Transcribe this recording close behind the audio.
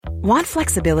Want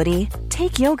flexibility?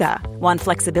 Take yoga. Want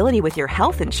flexibility with your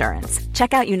health insurance?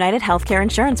 Check out United Healthcare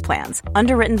Insurance Plans.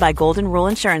 Underwritten by Golden Rule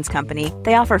Insurance Company,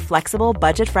 they offer flexible,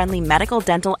 budget-friendly medical,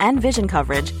 dental, and vision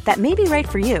coverage that may be right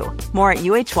for you. More at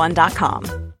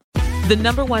uh1.com. The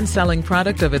number one selling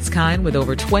product of its kind with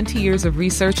over 20 years of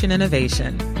research and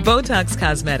innovation. Botox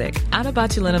Cosmetic,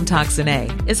 onabotulinum toxin A,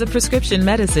 is a prescription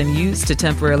medicine used to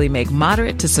temporarily make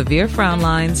moderate to severe frown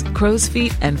lines, crow's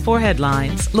feet, and forehead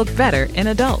lines look better in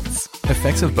adults.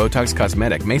 Effects of Botox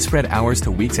Cosmetic may spread hours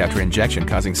to weeks after injection,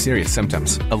 causing serious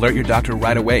symptoms. Alert your doctor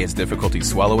right away as difficulty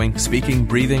swallowing, speaking,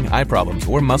 breathing, eye problems,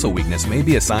 or muscle weakness may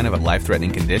be a sign of a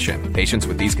life-threatening condition. Patients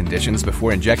with these conditions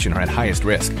before injection are at highest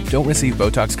risk. Don't receive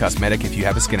Botox Cosmetic if you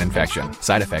have a skin infection.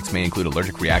 Side effects may include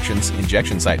allergic reactions,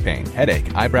 injection site pain,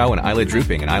 headache, eyebrow and eyelid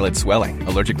drooping, and eyelid swelling.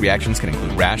 Allergic reactions can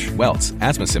include rash, welts,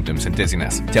 asthma symptoms, and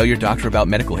dizziness. Tell your doctor about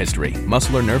medical history,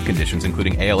 muscle or nerve conditions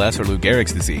including ALS or Lou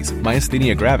Gehrig's disease,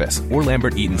 myasthenia gravis, or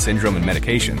Lambert-Eaton syndrome, and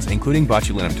medications, including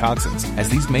botulinum toxins, as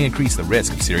these may increase the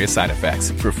risk of serious side effects.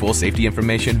 For full safety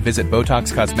information, visit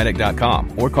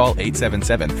BotoxCosmetic.com or call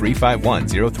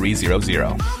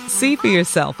 877-351-0300. See for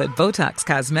yourself at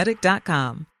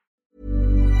BotoxCosmetic.com.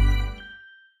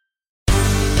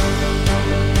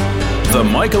 The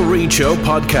Michael Reid Show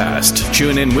podcast.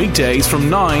 Tune in weekdays from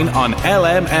 9 on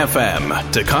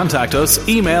LMFM. To contact us,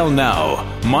 email now,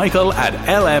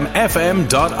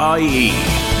 michael@lmfm.ie.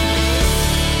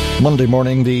 Monday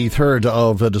morning, the 3rd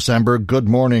of December. Good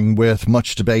morning, with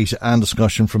much debate and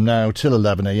discussion from now till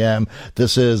 11 a.m.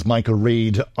 This is Michael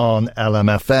Reid on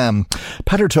LMFM.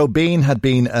 Peadar Tóibín had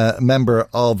been a member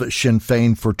of Sinn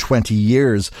Féin for 20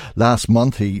 years. Last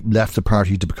month, he left the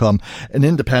party to become an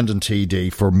independent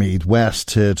TD for Meath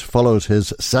West. It followed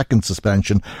his second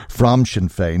suspension from Sinn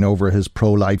Féin over his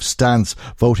pro-life stance,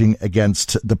 voting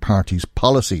against the party's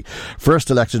policy. First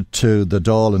elected to the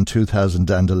Dáil in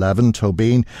 2011,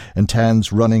 Tóibín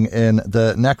intends running in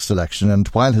the next election, and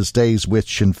while his days with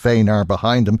Sinn Féin are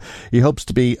behind him, he hopes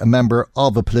to be a member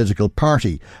of a political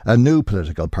party, a new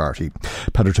political party.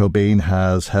 Peadar Tóibín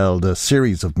has held a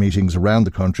series of meetings around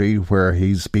the country where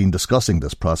he's been discussing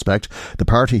this prospect. The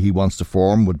party he wants to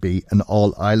form would be an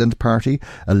all-island party,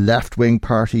 a left-wing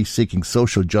party seeking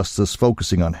social justice,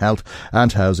 focusing on health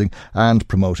and housing and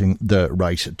promoting the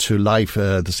right to life.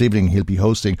 This evening he'll be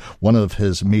hosting one of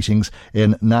his meetings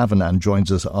in Navan and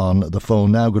joins us on the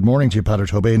phone now. Good morning to you, Peadar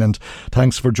Tóibín, and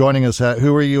thanks for joining us.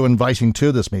 Who are you inviting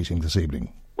to this meeting this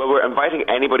evening? Well, we're inviting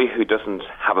anybody who doesn't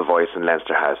have a voice in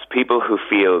Leinster House, people who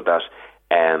feel that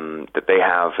that they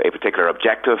have a particular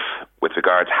objective with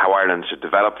regard to how Ireland should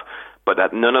develop, but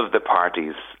that none of the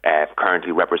parties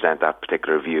currently represent that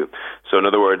particular view. So in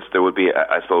other words, there would be,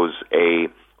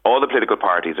 all the political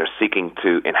parties are seeking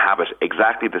to inhabit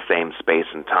exactly the same space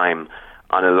and time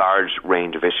on a large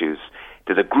range of issues.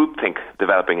 There's a groupthink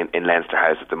developing in Leinster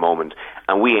House at the moment,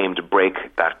 and we aim to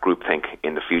break that groupthink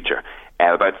in the future.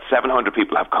 About 700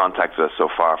 people have contacted us so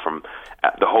far from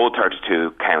the whole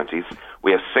 32 counties.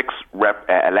 We have 6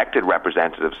 elected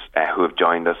representatives who have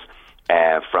joined us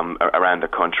from around the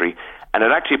country, and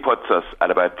it actually puts us at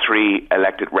about 3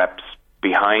 elected reps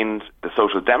behind the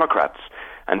Social Democrats,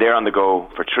 and they're on the go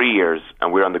for 3 years,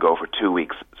 and we're on the go for 2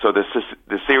 weeks. So there's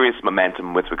serious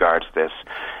momentum with regards to this.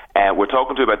 We're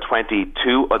talking to about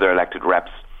 22 other elected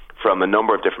reps from a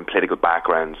number of different political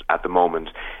backgrounds at the moment.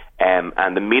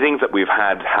 And the meetings that we've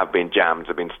had have been jammed.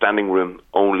 They've been standing room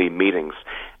only meetings.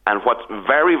 And what's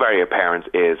very, very apparent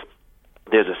is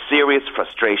there's a serious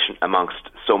frustration amongst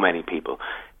so many people.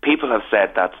 People have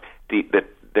said that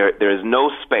there is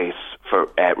no space for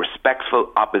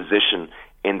respectful opposition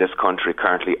in this country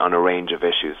currently on a range of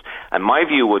issues. And my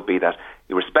view would be that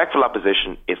the respectful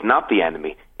opposition is not the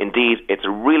enemy. Indeed, it's a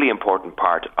really important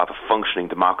part of a functioning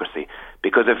democracy,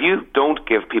 because if you don't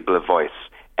give people a voice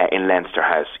in Leinster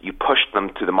House, you push them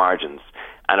to the margins.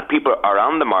 And if people are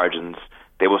on the margins,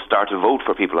 they will start to vote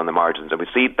for people on the margins. And we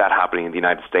see that happening in the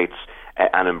United States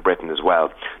and in Britain as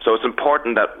well. So it's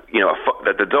important that,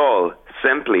 that the Dáil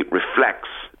simply reflects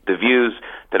the views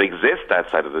that exist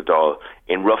outside of the Dáil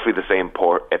in roughly the same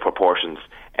proportions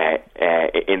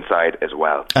inside as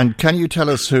well. And can you tell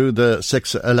us who the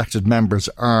 6 elected members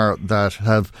are that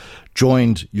have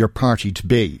joined your party to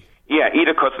be? Yeah,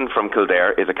 Ida Cutson from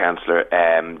Kildare is a councillor,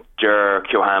 Ger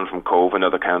Keohane from Cove,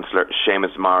 another councillor,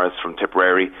 Seamus Morris from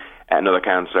Tipperary, another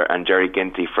councillor, and Jerry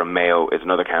Ginty from Mayo is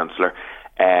another councillor.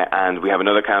 And we have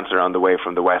another councillor on the way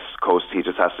from the West Coast. He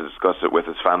just has to discuss it with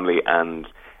his family and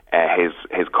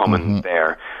his coming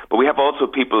there. But we have also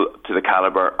people to the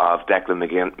calibre of Declan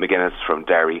McGuinness from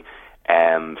Derry,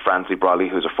 Francie Brolly,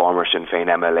 who's a former Sinn Féin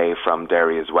MLA from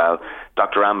Derry as well.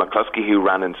 Dr. Anne McCluskey, who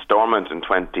ran in Stormont in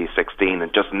 2016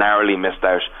 and just narrowly missed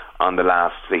out on the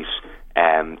last seat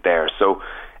there. So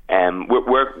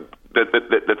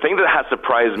the thing that has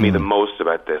surprised me the most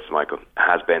about this, Michael,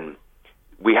 has been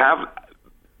we have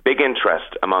big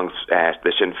interest amongst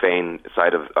the Sinn Féin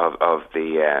side of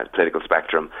the political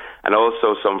spectrum, and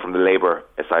also some from the Labour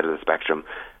side of the spectrum.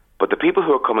 But the people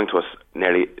who are coming to us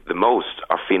nearly the most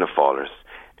are Fianna Fáilers,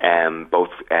 both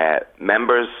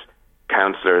members,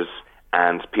 councillors,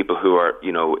 and people who are,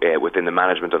 within the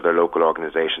management of their local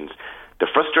organisations. The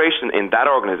frustration in that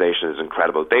organisation is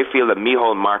incredible. They feel that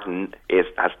Micheál Martin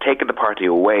has taken the party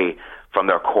away from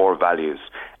their core values.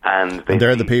 And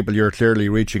they're the people you're clearly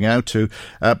reaching out to.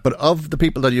 But of the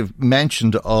people that you've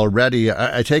mentioned already,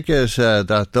 I take it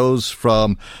that those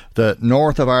from the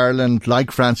north of Ireland,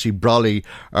 like Francie Brolly,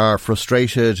 are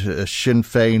frustrated Sinn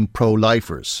Féin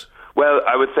pro-lifers. Well,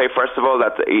 I would say, first of all,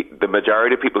 that the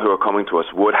majority of people who are coming to us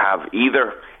would have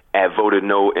either voted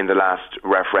no in the last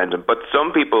referendum, but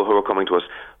some people who are coming to us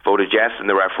voted yes in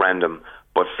the referendum,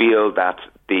 but feel that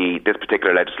this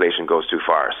particular legislation goes too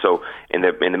far. So in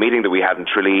the meeting that we had in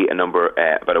Tralee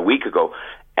about a week ago,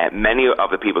 many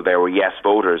of the people there were yes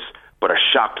voters, but are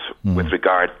shocked with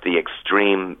regard to the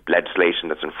extreme legislation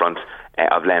that's in front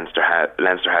of Leinster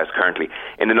House currently.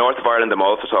 In the north of Ireland, I'm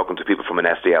also talking to people from an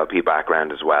SDLP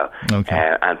background as well, and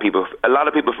a lot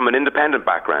of people from an independent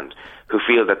background who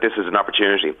feel that this is an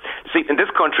opportunity. See, in this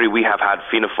country, we have had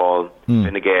Fianna Fáil,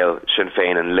 Fine Gael, Sinn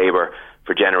Féin and Labour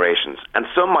for generations, and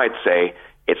some might say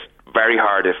it's very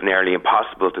hard, if nearly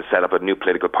impossible, to set up a new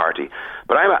political party.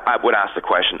 But I would ask the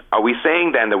question, are we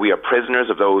saying then that we are prisoners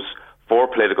of those four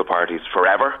political parties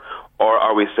forever? Or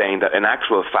are we saying that in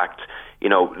actual fact,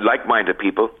 like-minded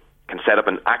people can set up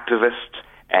an activist,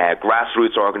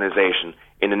 grassroots organisation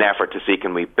in an effort to see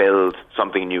can we build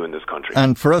something new in this country?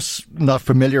 And for us not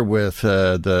familiar with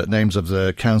the names of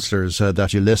the councillors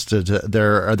that you listed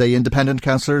there, are they independent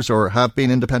councillors or have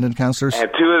been independent councillors?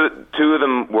 Two of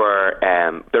them were,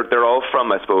 they're all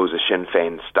from, I suppose, a Sinn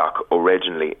Féin stock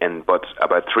originally, but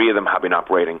about three of them have been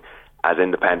operating as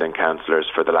independent councillors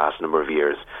for the last number of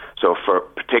years. So for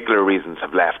particular reasons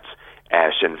have left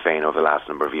Sinn Féin over the last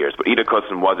number of years. But Ida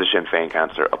Cudson was a Sinn Féin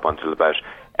councillor up until about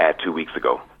 2 weeks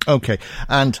ago. OK.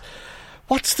 And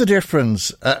what's the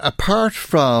difference, apart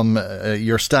from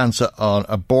your stance on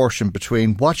abortion,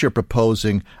 between what you're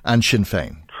proposing and Sinn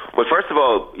Féin? Well, first of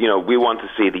all, we want to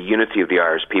see the unity of the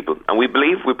Irish people. And we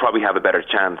believe we probably have a better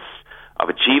chance of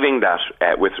achieving that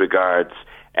with regards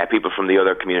people from the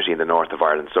other community in the north of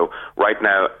Ireland. So right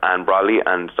now, Anne Brolly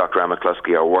and Dr. Anne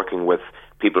McCluskey are working with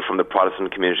people from the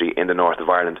Protestant community in the north of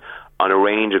Ireland on a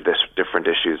range of different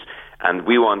issues. And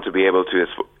we want to be able to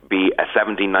be a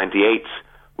 1798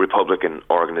 Republican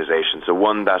organisation, so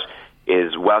one that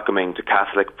is welcoming to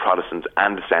Catholic, Protestant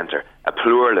and the centre, a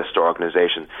pluralist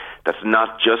organisation that's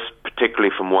not just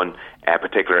particularly from one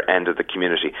particular end of the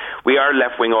community. We are a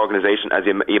left-wing organisation, as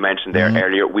you mentioned there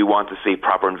earlier. We want to see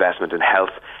proper investment in health,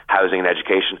 housing and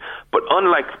education. But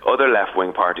unlike other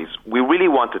left-wing parties, we really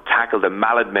want to tackle the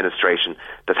maladministration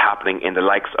that's happening in the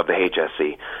likes of the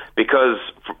HSE. Because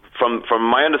from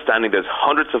my understanding, there's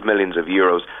hundreds of millions of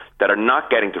euros that are not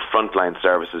getting to frontline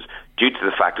services due to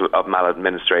the fact of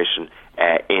maladministration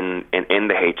in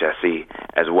the HSE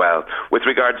as well. With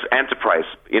regards to enterprise,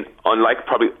 unlike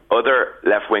probably other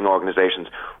left-wing organisations,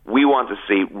 we want to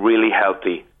see really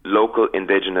healthy local,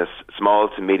 indigenous, small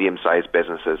to medium-sized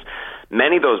businesses.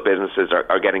 Many of those businesses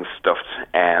are getting stuffed,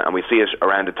 and we see it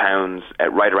around the towns,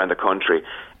 right around the country.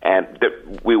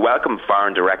 We welcome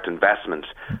foreign direct investment,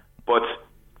 but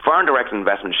foreign direct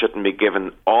investment shouldn't be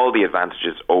given all the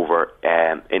advantages over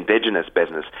indigenous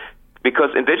business, because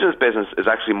indigenous business is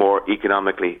actually more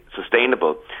economically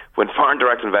sustainable. When foreign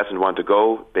direct investment want to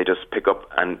go, they just pick up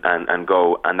and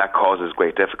go, and that causes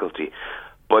great difficulty.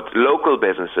 But local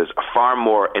businesses are far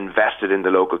more invested in the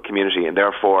local community and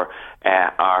therefore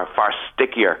are far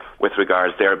stickier with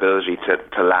regards to their ability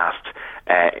to last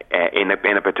in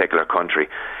a particular country.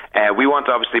 We want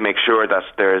to obviously make sure that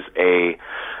there's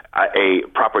a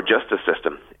proper justice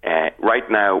system.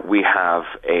 Right now we have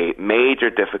a major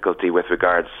difficulty with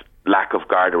regards lack of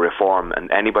Garda reform, and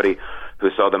anybody who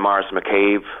saw the Maurice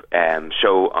McCabe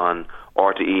show on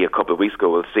RTE a couple of weeks ago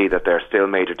will see that there are still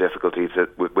major difficulties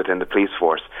within the police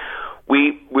force.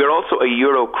 We're also a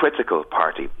Euro-critical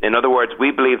party. In other words,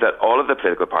 we believe that all of the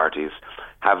political parties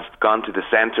have gone to the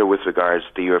centre with regards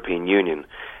to the European Union.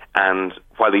 And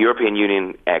while the European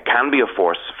Union can be a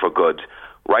force for good,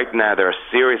 right now there are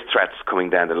serious threats coming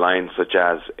down the line, such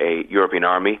as a European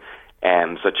army,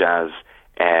 such as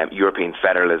European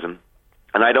federalism,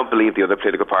 And I don't believe the other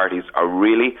political parties are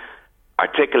really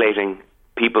articulating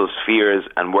people's fears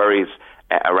and worries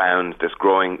around this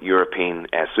growing European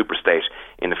superstate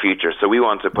in the future. So we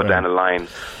want to put down a line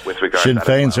with regard Sinn to that.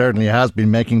 Féin certainly has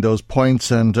been making those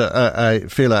points, and I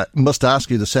feel I must ask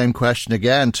you the same question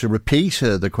again. To repeat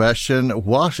the question,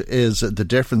 what is the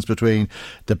difference between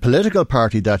the political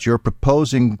party that you're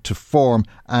proposing to form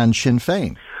and Sinn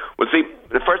Féin? Well, see,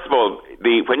 first of all,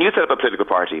 when you set up a political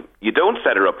party, you don't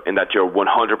set it up in that you're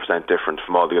 100% different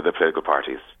from all the other political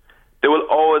parties. There will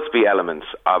always be elements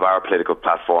of our political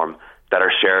platform that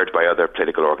are shared by other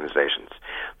political organisations.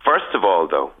 First of all,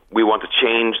 though, we want to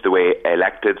change the way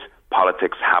elected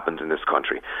politics happens in this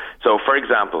country. So, for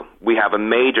example, we have a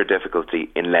major difficulty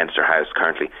in Leinster House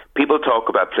currently. People talk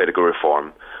about political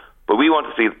reform, but we want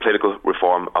to see the political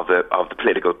reform of the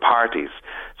political parties.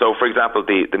 So, for example,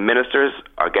 the ministers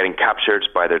are getting captured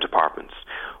by their departments.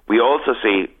 We also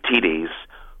see TDs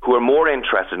who are more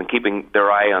interested in keeping their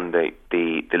eye on the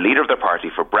leader of their party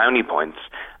for brownie points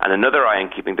and another eye on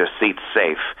keeping their seats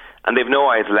safe. And they've no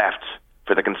eyes left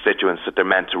for the constituents that they're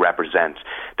meant to represent.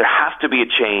 There has to be a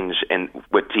change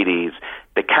with TDs.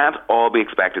 They can't all be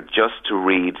expected just to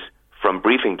read from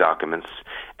briefing documents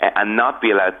and not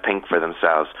be allowed to think for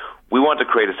themselves. We want to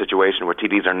create a situation where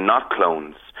TDs are not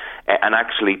clones and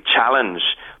actually challenge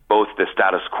both the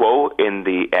status quo in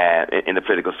the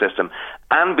political system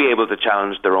and be able to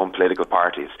challenge their own political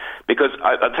parties. Because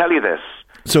I'll tell you this.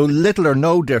 So little or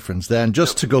no difference then,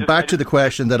 just to go back to the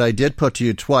question that I did put to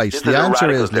you twice. The answer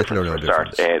is little or no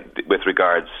difference. With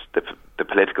regards to the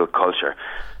political culture.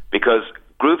 Because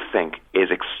groupthink is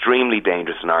extremely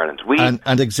dangerous in Ireland.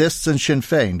 And exists in Sinn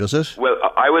Féin, does it? Well,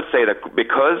 I would say that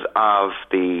because of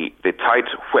the tight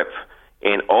whip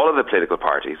in all of the political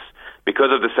parties, because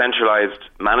of the centralised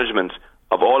management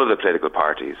of all of the political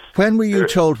parties. When were you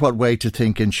told what way to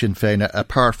think in Sinn Féin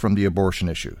apart from the abortion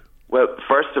issue? Well,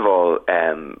 first of all,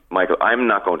 Michael, I'm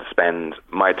not going to spend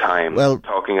my time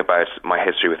talking about my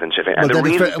history within Sinn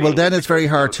Féin. Then it's very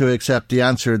hard to accept the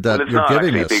answer that you're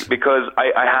giving us. Because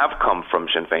I have come from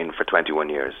Sinn Féin for 21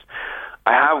 years.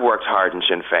 I have worked hard in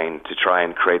Sinn Féin to try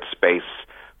and create space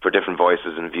for different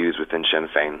voices and views within Sinn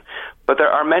Féin. But there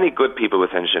are many good people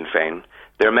within Sinn Féin.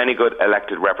 There are many good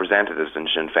elected representatives in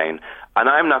Sinn Féin. And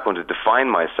I'm not going to define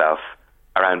myself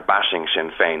around bashing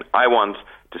Sinn Féin. I want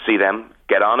to see them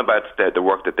get on about the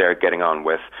work that they're getting on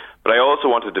with. But I also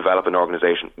want to develop an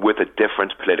organisation with a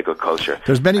different political culture.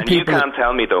 There's many people. You can't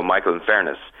tell me, though, Michael, in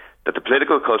fairness, that the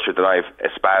political culture that I've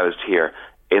espoused here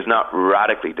is not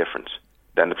radically different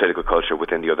than the political culture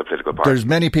within the other political parties. There's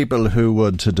many people who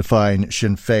would define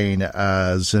Sinn Féin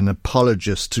as an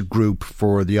apologist group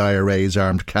for the IRA's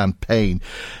armed campaign.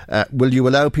 Will you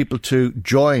allow people to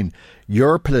join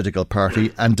your political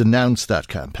party and denounce that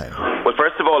campaign? Well,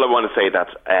 first of all, I want to say that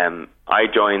I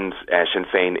joined Sinn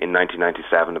Féin in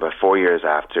 1997, about 4 years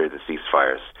after the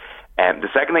ceasefires. The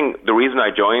second thing, the reason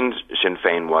I joined Sinn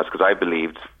Féin was because I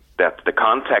believed that the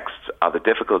context of the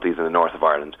difficulties in the north of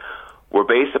Ireland were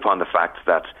based upon the fact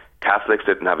that Catholics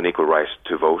didn't have an equal right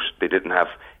to vote. They didn't have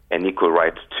an equal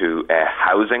right to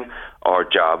housing or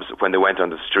jobs. When they went on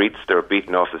the streets, they were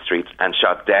beaten off the streets and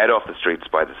shot dead off the streets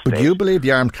by the state. But you believe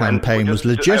the armed campaign was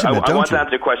legitimate, don't you? I want to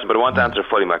answer your question, but I want to answer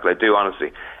fully, Michael. I do,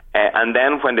 honestly. And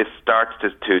then when they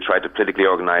started to try to politically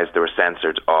organise, they were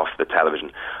censored off the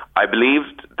television. I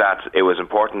believed that it was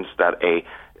important that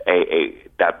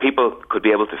that people could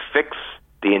be able to fix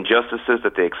the injustices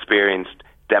that they experienced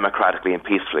democratically and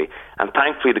peacefully. And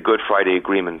thankfully, the Good Friday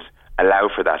Agreement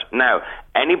allowed for that. Now,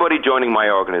 anybody joining my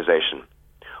organisation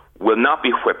will not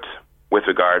be whipped with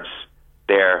regards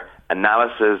their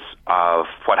analysis of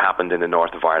what happened in the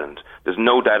north of Ireland. There's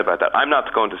no doubt about that. I'm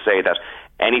not going to say that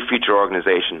any future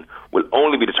organisation will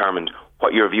only be determined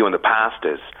what your view on the past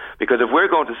is. Because if we're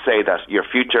going to say that your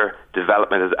future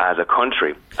development is as a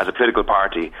country, as a political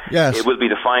party, it will be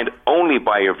defined only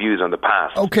by your views on the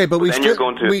past. Okay, but we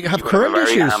have current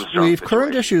issues. We have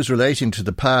current issues relating to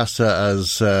the past,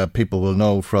 as people will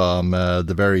know from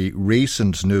the very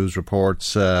recent news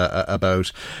reports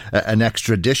about an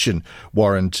extradition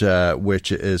warrant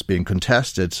which is being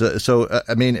contested. So,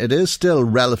 I mean, it is still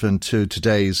relevant to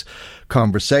today's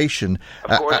conversation.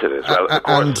 Of course it is. Well, of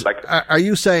course, are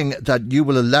you saying that you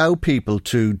will allow people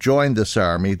to join this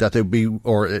army, that they be,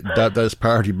 or that this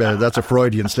party, that's a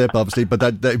Freudian slip obviously, but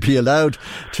that they be allowed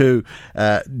to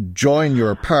join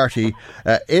your party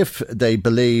if they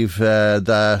believe that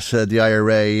the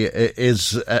IRA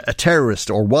is a terrorist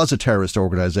or was a terrorist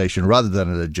organisation rather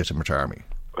than a legitimate army?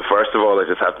 First of all, I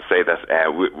just have to say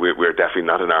that we're definitely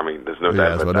not an army. There's no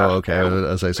doubt about that. Okay,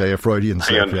 as I say, a Freudian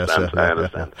slip. I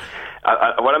understand.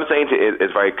 What I'm saying to you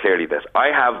is very clearly this. I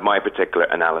have my particular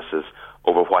analysis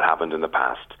over what happened in the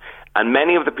past. And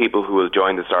many of the people who will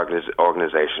join this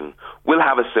organisation will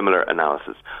have a similar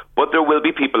analysis. But there will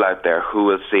be people out there who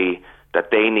will see that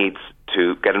they need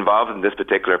to get involved in this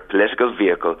particular political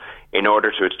vehicle in order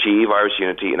to achieve Irish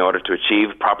unity, in order to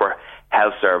achieve proper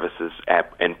health services,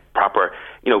 in proper,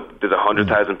 there's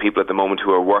 100,000 people at the moment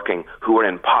who are working, who are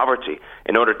in poverty,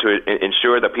 in order to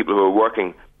ensure that people who are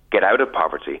working get out of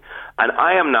poverty. And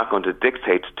I am not going to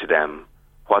dictate to them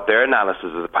what their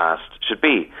analysis of the past should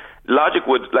be. Logic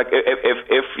would, like,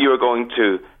 if you're going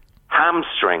to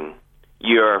hamstring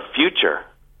your future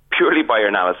purely by your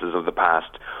analysis of the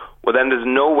past, well, then there's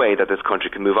no way that this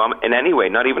country can move on in any way,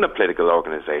 not even a political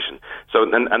organisation.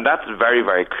 So, and that's very,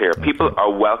 very clear. Okay. People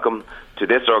are welcome to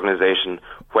this organisation,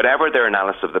 whatever their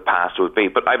analysis of the past will be.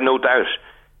 But I've no doubt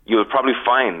you'll probably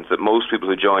find that most people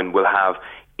who join will have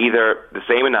either the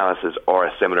same analysis or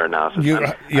a similar analysis.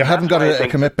 You haven't got a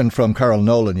commitment from Carol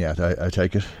Nolan yet, I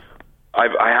take it?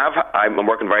 I'm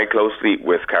working very closely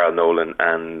with Carol Nolan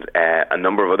and a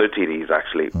number of other TDs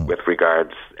actually with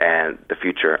regards the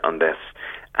future on this,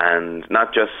 and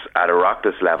not just at a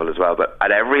Oireachtas level as well, but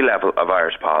at every level of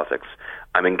Irish politics.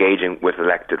 I'm engaging with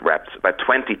elected reps, about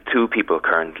 22 people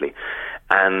currently.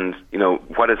 And,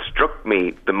 what has struck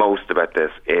me the most about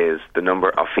this is the number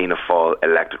of Fianna Fáil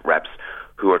elected reps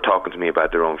who are talking to me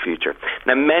about their own future.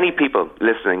 Now, many people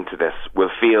listening to this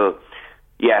will feel,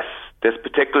 yes, this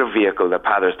particular vehicle that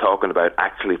Peadar is talking about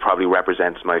actually probably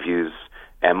represents my views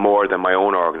more than my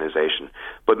own organisation.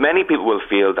 But many people will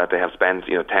feel that they have spent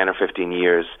 10 or 15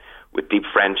 years with deep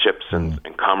friendships and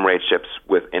comradeships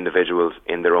with individuals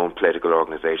in their own political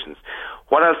organisations.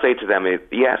 What I'll say to them is,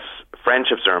 yes,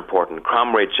 friendships are important,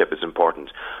 comradeship is important,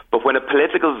 but when a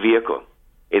political vehicle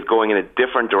is going in a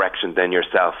different direction than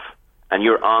yourself and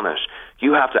you're on it,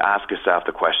 you have to ask yourself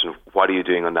the question, what are you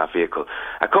doing on that vehicle?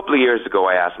 A couple of years ago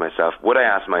I asked myself, would I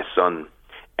ask my son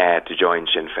to join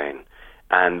Sinn Féin?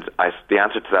 And the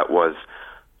answer to that was,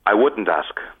 I wouldn't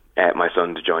ask my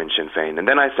son to join Sinn Féin. And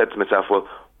then I said to myself, well,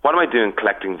 what am I doing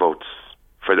collecting votes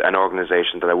for an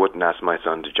organisation that I wouldn't ask my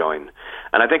son to join?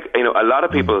 And I think, a lot of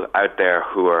people out there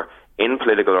who are in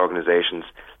political organisations,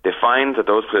 they find that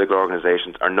those political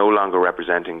organisations are no longer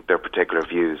representing their particular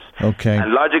views. Okay.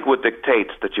 And logic would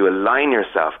dictate that you align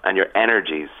yourself and your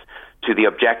energies to the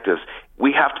objectives.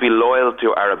 We have to be loyal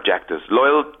to our objectives.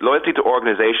 Loyalty to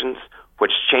organisations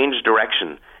which change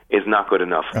direction is not good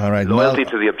enough. All right. Loyalty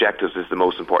to the objectives is the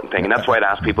most important thing. And that's why I'd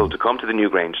ask people to come to the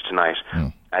Newgrange tonight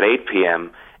at 8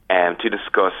 p.m. To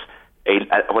discuss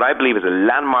what I believe is a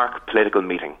landmark political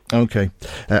meeting. Okay.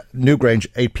 Newgrange,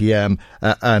 8 p.m.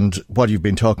 And what you've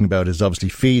been talking about is obviously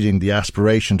feeding the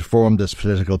aspiration to form this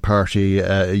political party.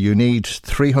 You need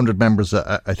 300 members,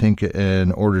 I think,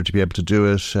 in order to be able to do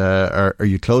it. Are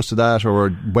you close to that, or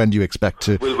when do you expect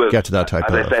to get to that type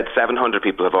of... As I said, 700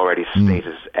 people have already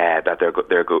stated that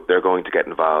they're going to get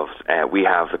involved. We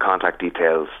have the contact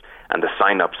details and the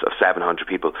sign-ups of 700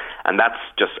 people. And that's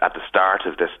just at the start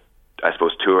of this, I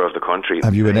suppose, tour of the country.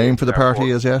 Have you a name for the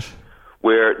party as yet?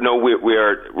 We're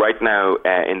right now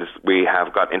we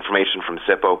have got information from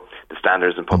SIPO, the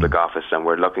Standards in Public Office, and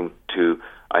we're looking to,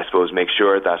 I suppose, make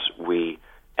sure that we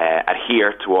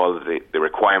adhere to all of the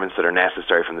requirements that are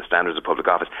necessary from the Standards of Public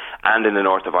Office. And in the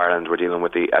north of Ireland, we're dealing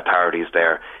with the authorities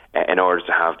there in order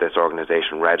to have this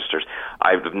organisation registered.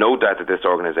 I have no doubt that this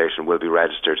organisation will be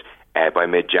registered by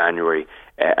mid-January,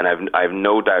 and I have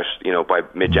no doubt, by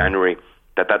mid-January,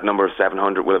 that number of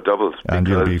 700 will have doubled. And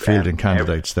you'll be fielding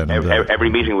candidates then.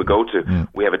 Every meeting we go to,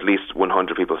 we have at least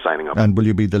 100 people signing up. And will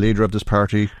you be the leader of this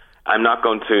party? I'm not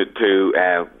going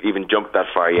to even jump that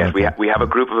far yet. Okay. We have a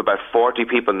group of about 40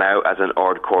 people now as an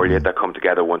Ord Cordiate that come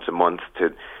together once a month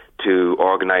to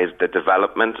organise the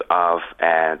development of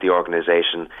the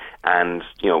organisation and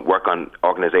work on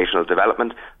organisational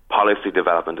development, policy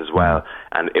development as well,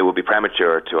 and it would be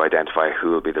premature to identify who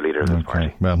will be the leader of this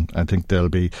party. Well, I think there'll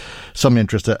be some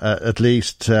interest, at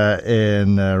least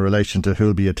in relation to who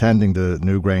will be attending the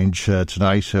Newgrange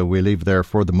tonight. We'll leave there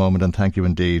for the moment, and thank you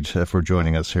indeed for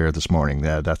joining us here this morning.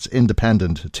 That's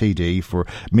Independent TD for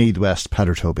Meath West,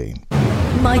 Peadar Tóibín.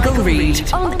 Michael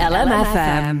Reid on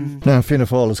LMFM. Now, Fianna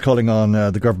Fáil is calling on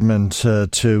the government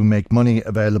to make money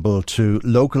available to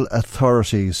local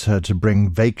authorities to bring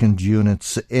vacant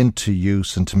units into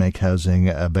use and to make housing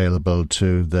available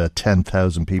to the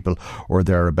 10,000 people or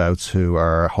thereabouts who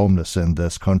are homeless in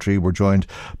this country. We're joined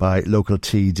by local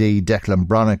TD Declan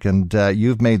Bronick, and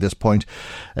you've made this point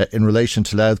in relation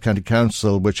to Louth County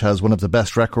Council, which has one of the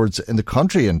best records in the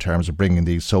country in terms of bringing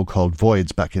these so-called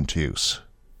voids back into use.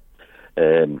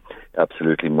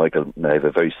 Absolutely, Michael. I have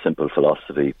a very simple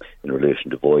philosophy in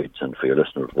relation to voids, and for your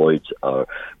listeners, voids are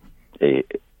a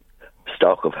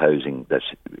stock of housing that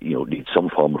needs some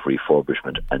form of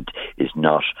refurbishment and is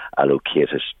not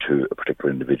allocated to a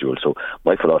particular individual. So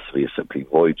my philosophy is simply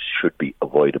voids should be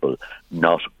avoidable,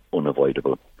 not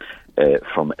unavoidable.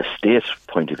 From a state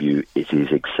point of view, it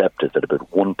is accepted that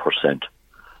about 1%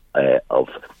 of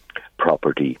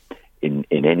property in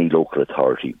any local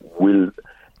authority will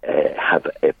have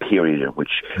a period in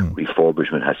which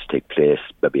refurbishment has to take place,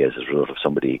 maybe as a result of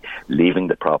somebody leaving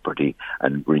the property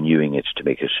and renewing it to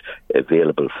make it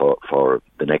available for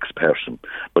the next person.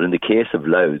 But in the case of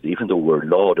Louth, even though we're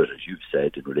lauded, as you've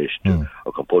said, in relation to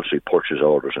our compulsory purchase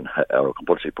orders and our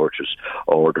compulsory purchase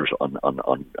orders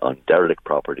on derelict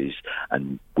properties,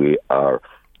 and we are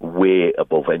way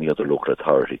above any other local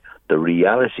authority, the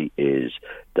reality is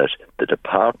that the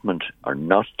department are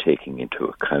not taking into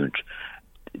account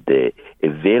the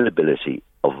availability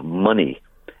of money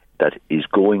that is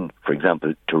going, for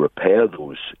example, to repair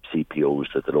those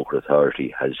CPOs that the local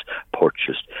authority has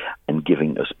purchased, and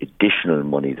giving us additional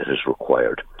money that is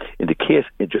required. In the case,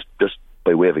 just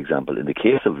by way of example, in the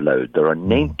case of Louth, there are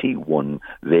 91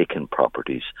 vacant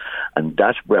properties, and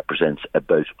that represents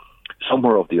about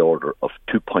somewhere of the order of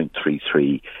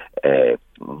 2.33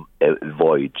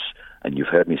 voids. And you've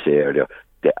heard me say earlier,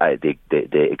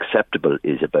 the acceptable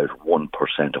is about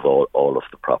 1% of all of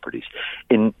the properties.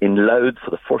 In Louth,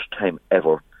 for the first time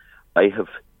ever, I have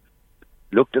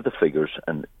looked at the figures,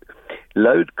 and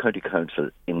Louth County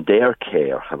Council, in their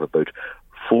care, have about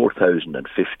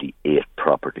 4,058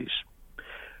 properties.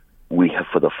 We have,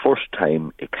 for the first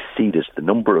time, exceeded the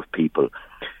number of people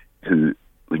who,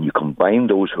 when you combine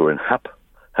those who are in HAP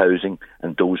housing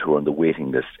and those who are on the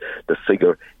waiting list, the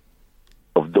figure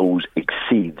of those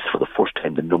exceeds for the first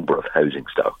time the number of housing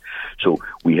stock. So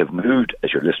we have moved,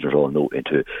 as your listeners all know,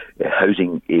 into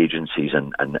housing agencies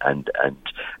and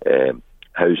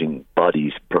housing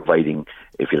bodies providing,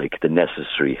 if you like, the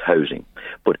necessary housing.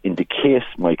 But in the case,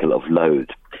 Michael, of Louth,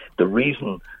 the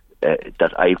reason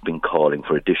that I've been calling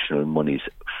for additional monies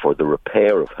for the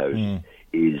repair of housing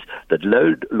is that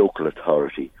Louth Local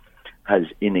Authority has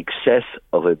in excess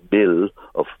of a bill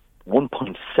of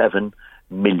 1.7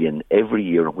 million every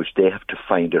year in which they have to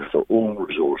find out of their own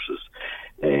resources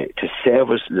to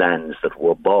service lands that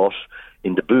were bought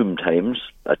in the boom times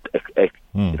at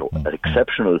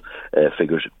exceptional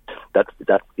figures.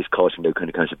 That is costing the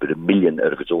County Council about $1 million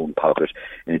out of its own pocket.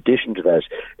 In addition to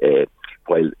that,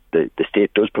 while the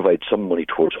state does provide some money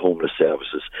towards homeless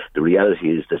services, the reality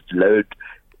is that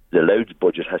the Louth's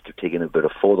budget has to take in about a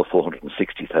further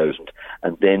 460,000,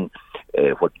 and then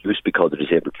what used to be called the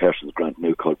Disabled Persons Grant,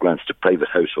 now called grants to private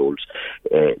households,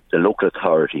 the local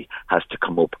authority has to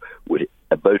come up with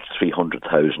about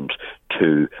 300,000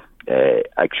 to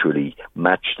actually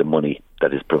match the money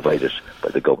that is provided by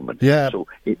the government. Yeah. So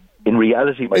in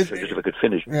reality, just if I could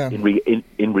finish,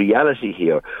 in reality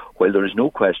here, while there is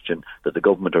no question that the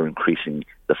government are increasing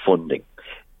the funding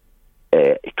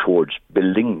towards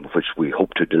building, which we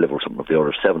hope to deliver something of the order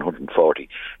of 740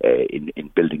 in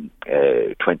building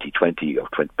 2020 or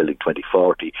building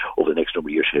 2040 over the next number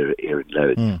of years here in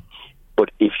Louth.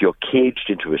 But if you're caged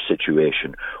into a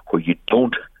situation where you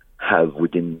don't have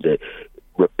within the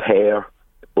repair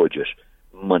budget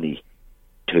money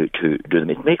to do them,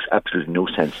 it makes absolutely no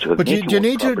sense to have. But do you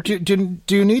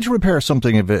need to repair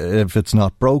something if it's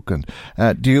not broken?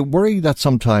 Do you worry that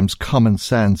sometimes common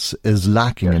sense is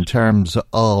lacking in terms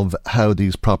of how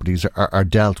these properties are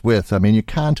dealt with? I mean, you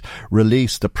can't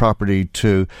release the property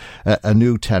to a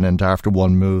new tenant after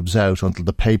one moves out until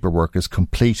the paperwork is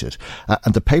completed,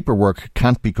 and the paperwork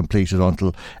can't be completed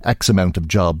until X amount of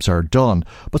jobs are done.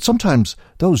 But sometimes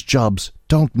those jobs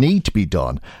don't need to be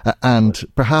done, and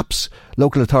perhaps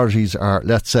local authorities are,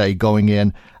 let's say, going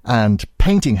in and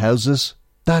painting houses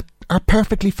that are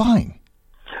perfectly fine.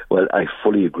 Well, I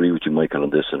fully agree with you, Michael,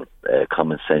 on this, and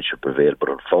common sense should prevail. But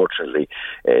unfortunately,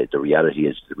 the reality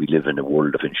is that we live in a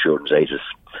world of insurance-itis.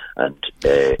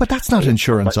 But that's not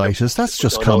insurance-itis. That's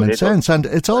just common sense, and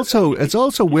it's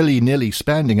also willy-nilly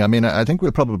spending. I mean, I think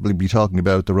we'll probably be talking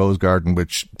about the Rose Garden,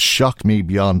 which shocked me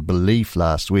beyond belief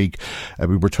last week.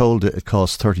 We were told it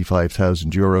cost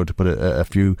 €35,000 to put a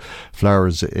few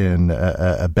flowers in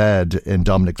a bed in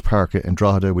Dominic's Park in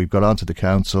Drogheda. We've got onto the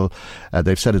council.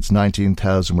 They've said it's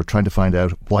 19,000. We're trying to find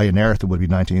out why on earth it would be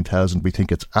 19,000. We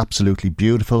think it's absolutely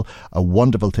beautiful, a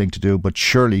wonderful thing to do, but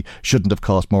surely shouldn't have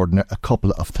cost more than a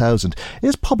couple of thousand.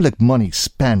 Is public money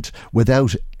spent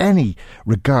without any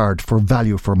regard for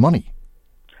value for money?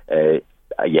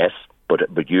 Yes,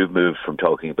 But you've moved from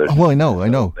talking about... Oh, I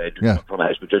know. Yeah. From a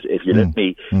house, but just if you let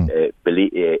me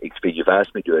explain, you've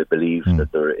asked me, do I believe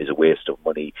that there is a waste of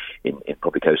money in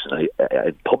public housing,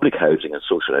 public housing and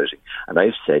social housing? And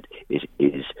I've said it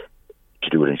is to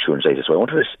do with insurance data. So I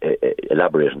want to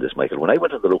elaborate on this, Michael. When I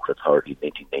went to the local authority in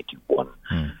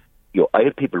 1991, I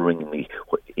had people ringing me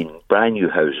in brand new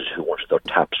houses who wanted their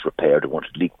taps repaired, who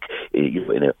wanted leak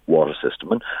in a water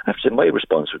system. And I have to say, my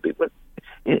response would be, well,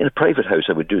 in a private house,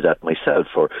 I would do that myself,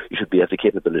 or you should have the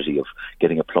capability of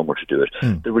getting a plumber to do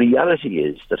it. The reality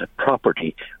is that a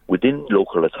property within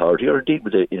local authority, or indeed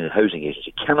in a housing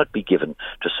agency, cannot be given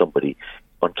to somebody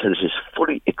until it is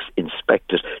fully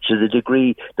inspected to the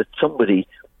degree that somebody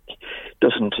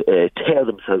doesn't tear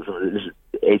themselves on a little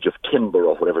edge of timber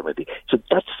or whatever it might be. So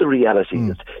that's the reality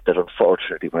that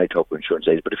unfortunately, when I talk about insurance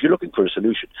agents, but if you're looking for a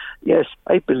solution, yes,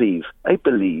 I believe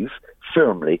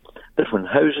firmly that when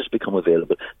houses become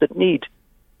available that need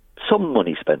some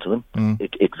money spent on them,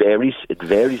 it varies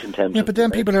in terms of... Yeah, but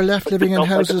then people are left living in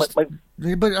houses...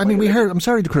 But I mean, we heard, I'm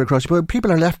sorry to cut across you, but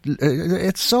people are left,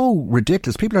 it's so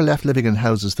ridiculous. People are left living in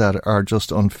houses that are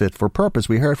just unfit for purpose.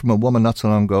 We heard from a woman not so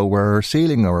long ago where her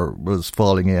ceiling was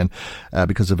falling in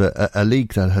because of a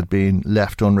leak that had been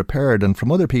left unrepaired, and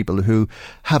from other people who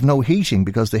have no heating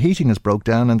because the heating is broke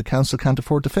down and the council can't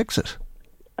afford to fix it.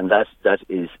 And that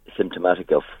is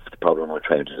symptomatic of the problem we're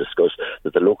trying to discuss,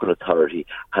 that the local authority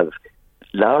have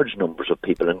large numbers of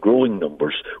people and growing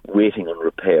numbers waiting on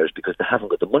repairs because they haven't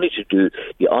got the money to do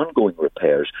the ongoing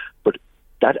repairs, but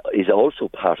that is also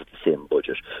part of the same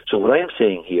budget. So what I am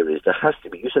saying here is there has to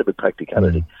be, you said about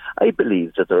practicality, I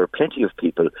believe that there are plenty of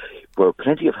people where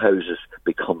plenty of houses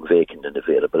become vacant and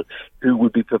available who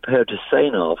would be prepared to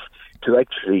sign off to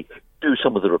actually do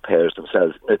some of the repairs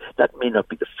themselves. Now, that may not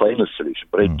be the final solution,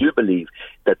 but I do believe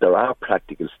that there are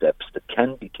practical steps that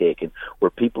can be taken where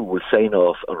people will sign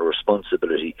off on a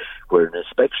responsibility where an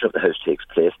inspection of the house takes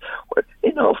place, where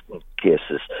in often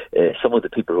cases some of the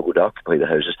people who would occupy the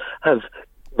houses have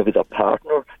maybe their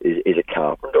partner is a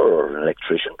carpenter or an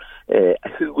electrician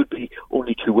who would be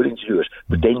only too willing to do it.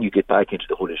 But then you get back into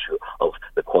the whole issue of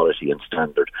the quality and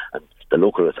standard, and the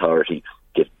local authority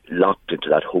get locked into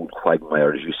that whole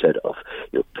quagmire, as you said, of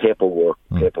paperwork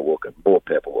and more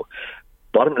paperwork.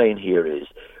 Bottom line here is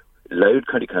Louth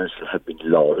County Council have been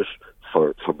lauded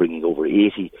for bringing over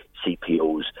 80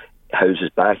 CPOs houses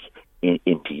back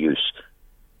into use.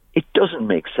 It doesn't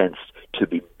make sense to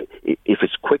be, if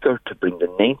it's quicker to bring the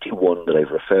 91 that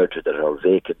I've referred to that are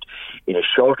vacant in a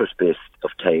shorter space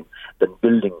of time than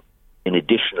building an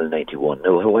additional 91.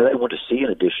 Now, while I want to see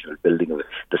an additional building of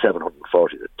the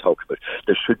 740 that I talked about,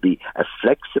 there should be a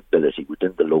flexibility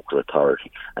within the local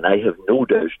authority, and I have no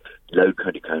doubt Louth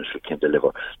County Council can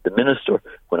deliver. The Minister,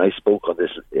 when I spoke on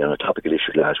this on a topical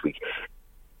issue last week,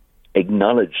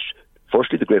 acknowledged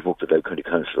firstly the great work that Louth County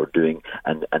Council are doing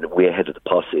and way ahead of the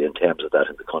posse in terms of that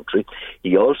in the country.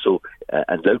 He also,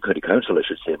 and Louth County Council, I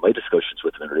should say, in my discussions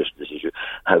with them in relation to this issue,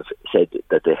 have said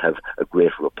that they have a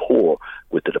great rapport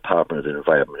with the Department of the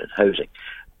Environment and Housing.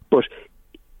 But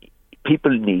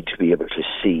people need to be able to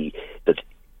see that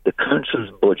the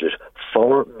Council's budget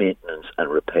for maintenance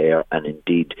and repair, and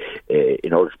indeed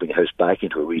in order to bring a house back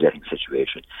into a reletting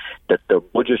situation, that their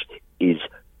budget is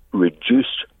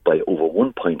reduced by over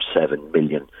 1.7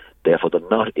 million. Therefore, they're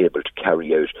not able to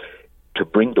carry out to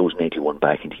bring those 91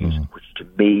 back into use, which to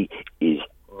me is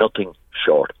nothing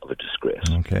short of a disgrace.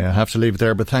 Okay, I have to leave it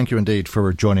there, but thank you indeed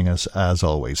for joining us as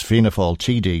always. Fianna Fáil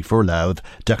TD for Louth,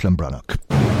 Declan Brannock.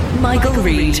 Michael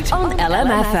Reid on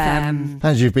LMFM.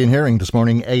 As you've been hearing this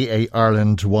morning, AA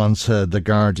Ireland wants the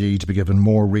Gardaí to be given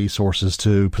more resources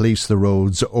to police the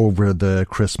roads over the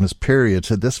Christmas period.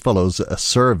 This follows a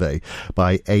survey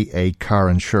by AA Car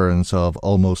Insurance of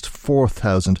almost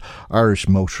 4,000 Irish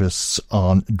motorists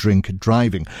on drink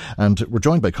driving. And we're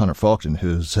joined by Conor Faulkner,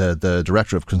 who's the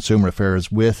Director of Consumer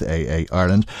Affairs with AA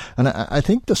Ireland. And I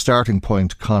think the starting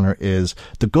point, Conor, is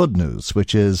the good news,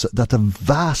 which is that the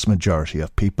vast majority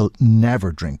of people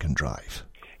never drink and drive.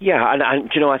 Yeah, and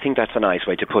you know, I think that's a nice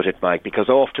way to put it, Mike, because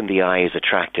often the eye is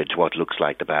attracted to what looks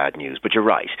like the bad news. But you're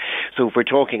right. So if we're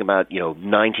talking about,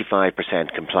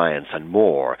 95% compliance and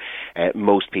more,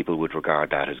 most people would regard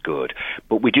that as good.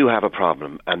 But we do have a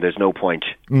problem, and there's no point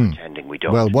pretending we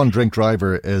don't. Well, one drink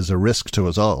driver is a risk to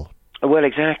us all. Well,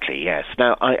 exactly, yes.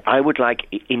 Now, I would like,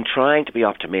 in trying to be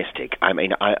optimistic,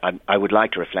 I would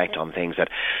like to reflect on things that,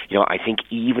 I think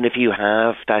even if you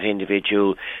have that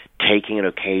individual taking an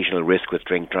occasional risk with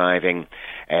drink driving,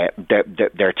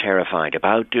 they're terrified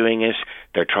about doing it.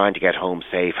 They're trying to get home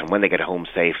safe, and when they get home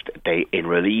safe, they, in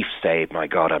relief, say, my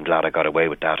God, I'm glad I got away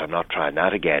with that. I'm not trying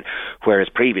that again. Whereas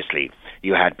previously,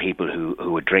 you had people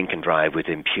who would drink and drive with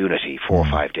impunity 4 or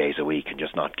 5 days a week and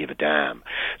just not give a damn.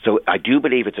 So I do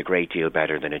believe it's a great deal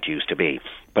better than it used to be.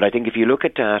 But I think if you look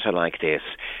at data like this,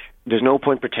 there's no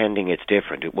point pretending it's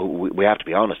different. We have to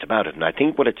be honest about it. And I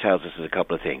think what it tells us is a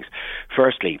couple of things.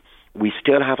 Firstly, we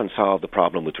still haven't solved the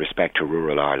problem with respect to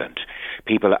rural Ireland.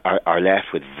 People are left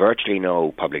with virtually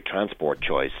no public transport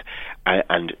choice.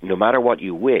 And no matter what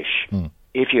you wish,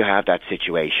 if you have that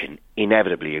situation,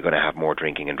 inevitably you're going to have more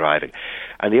drinking and driving.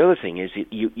 And the other thing is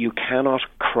you cannot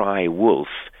cry wolf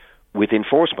with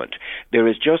enforcement. There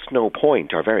is just no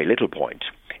point, or very little point,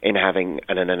 in having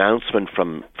an announcement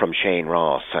from Shane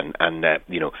Ross and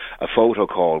a photo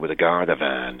call with a Garda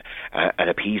van and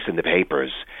a piece in the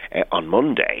papers on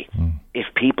Monday, if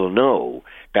people know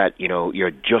that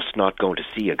you're just not going to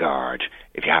see a guard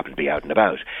if you happen to be out and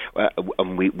about.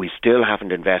 And we still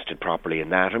haven't invested properly in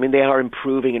that. I mean, they are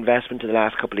improving investment in the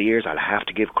last couple of years. I'll have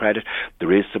to give credit.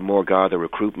 There is some more Garda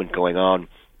recruitment going on.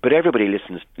 But everybody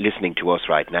listening to us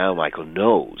right now, Michael,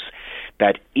 knows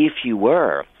that if you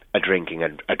were a drink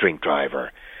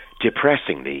driver,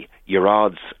 depressingly, your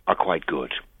odds are quite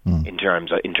good in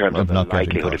terms of the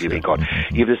likelihood of you being caught.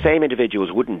 You have the same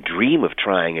individuals wouldn't dream of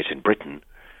trying it in Britain,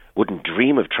 wouldn't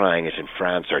dream of trying it in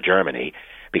France or Germany,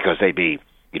 because they'd be,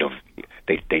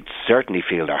 they'd certainly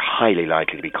feel they're highly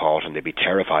likely to be caught and they'd be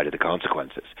terrified of the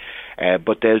consequences.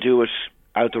 But they'll do it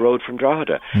out the road from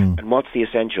Drogheda. And what's the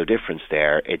essential difference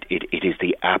there? It is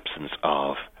the absence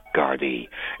of Gardaí.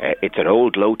 It's an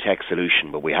old low-tech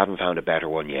solution, but we haven't found a better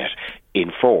one yet.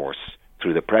 Enforce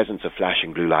through the presence of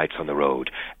flashing blue lights on the road,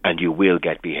 and you will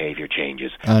get behaviour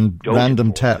changes. And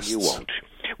random tests. You won't.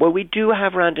 Well, we do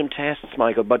have random tests,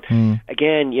 Michael, but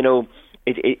again,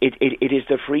 it is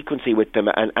the frequency with them,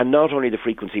 and not only the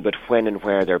frequency, but when and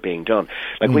where they're being done.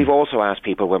 Like we've also asked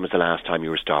people, when was the last time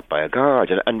you were stopped by a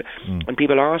guard? And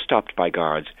people are stopped by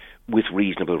guards with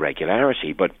reasonable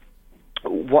regularity, but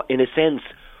in a sense,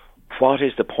 what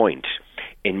is the point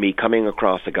in me coming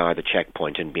across a Garda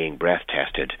checkpoint and being breath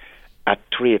tested at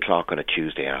 3 o'clock on a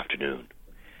Tuesday afternoon?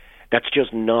 That's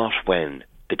just not when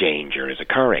the danger is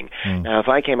occurring. Now, if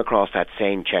I came across that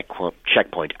same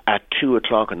checkpoint at 2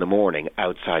 o'clock in the morning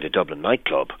outside a Dublin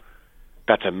nightclub,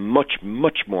 that's a much,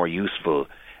 much more useful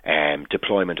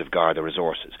deployment of Garda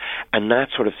resources. And that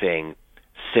sort of thing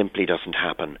simply doesn't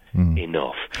happen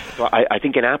enough. So I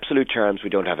think in absolute terms we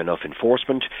don't have enough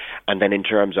enforcement, and then in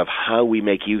terms of how we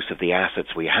make use of the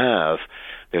assets we have,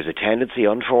 there's a tendency,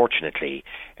 unfortunately,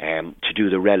 to do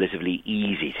the relatively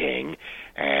easy thing,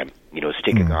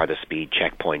 stick a Garda speed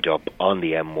checkpoint up on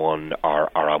the M1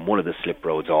 or on one of the slip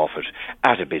roads off it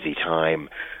at a busy time.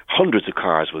 Hundreds of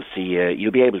cars will see you.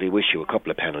 You'll be able to issue a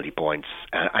couple of penalty points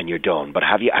and you're done. But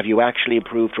have you actually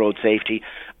improved road safety?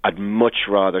 I'd much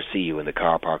rather see you in the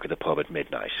car park of the pub at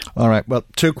midnight. All right. Well,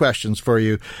 2 questions for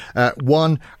you.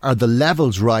 One, are the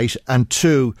levels right? And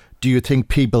 2, do you think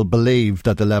people believe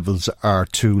that the levels are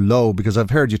too low? Because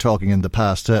I've heard you talking in the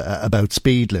past about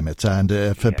speed limits, and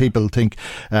if people think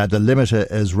the limit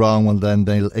is wrong, well, then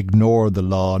they'll ignore the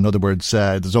law. In other words,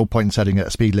 there's no point in setting a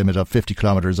speed limit of 50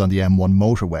 kilometres on the M1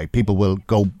 motorway. People will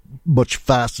go much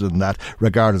faster than that,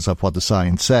 regardless of what the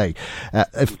signs say.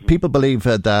 If people believe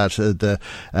that the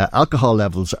alcohol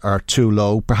levels are too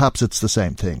low, perhaps it's the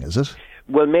same thing, is it?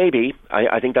 Well, maybe.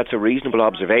 I think that's a reasonable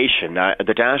observation.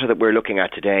 The data that we're looking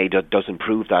at today doesn't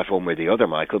prove that one way or the other,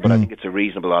 Michael, but I think it's a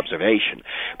reasonable observation.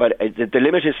 But the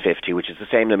limit is 50, which is the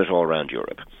same limit all around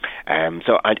Europe.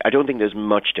 So I don't think there's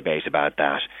much debate about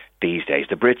that these days.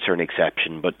 The Brits are an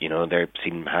exception, but, they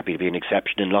seem happy to be an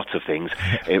exception in lots of things.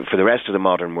 For the rest of the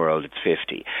modern world, it's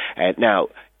 50. Now,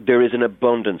 there is an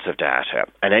abundance of data,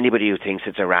 and anybody who thinks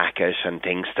it's a racket and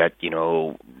thinks that,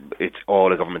 it's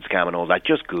all a government scam and all that,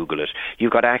 just Google it.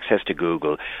 You've got access to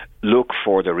Google. Look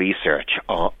for the research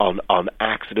on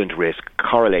accident risk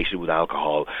correlated with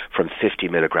alcohol from 50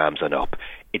 milligrams and up.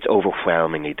 It's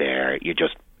overwhelmingly there.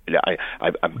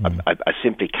 I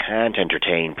simply can't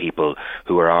entertain people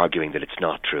who are arguing that it's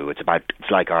not true. It's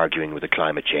like arguing with a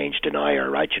climate change denier,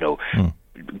 right?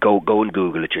 Go and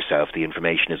Google it yourself. The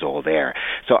information is all there.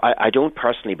 So I don't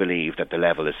personally believe that the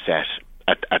level is set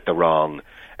at the wrong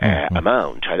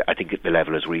amount. I think the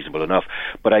level is reasonable enough.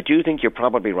 But I do think you're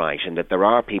probably right in that there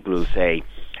are people who say,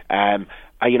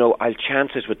 I'll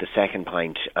chance it with the second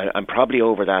pint. I'm probably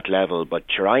over that level, but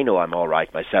sure, I know I'm all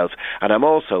right myself. And I'm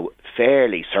also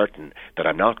fairly certain that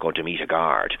I'm not going to meet a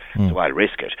guard, so I'll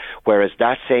risk it. Whereas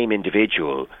that same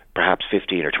individual, perhaps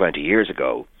 15 or 20 years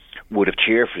ago, would have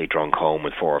cheerfully drunk home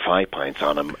with 4 or 5 pints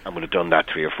on him and would have done that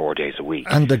 3 or 4 days a week.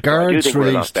 And the guards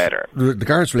The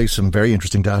guards released some very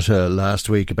interesting data last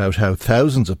week about how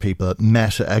thousands of people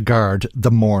met a guard the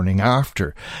morning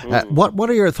after. What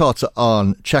are your thoughts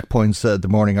on checkpoints the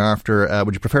morning after?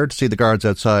 Would you prefer to see the guards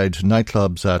outside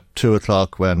nightclubs at 2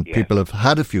 o'clock when people have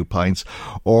had a few pints,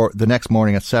 or the next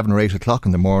morning at 7 or 8 o'clock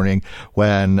in the morning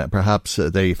when perhaps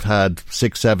they've had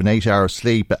 6, 7, 8 hours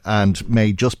sleep and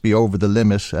may just be over the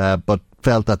limit, but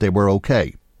felt that they were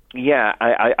okay? Yeah,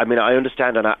 I mean, I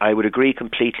understand, and I would agree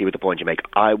completely with the point you make.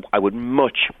 I would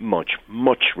much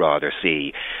rather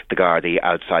see the Gardaí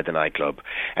outside the nightclub.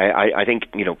 I think,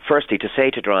 firstly, to say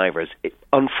to drivers,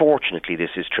 unfortunately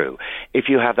this is true, if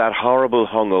you have that horrible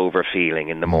hungover feeling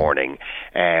in the morning,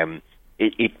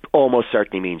 it almost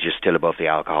certainly means you're still above the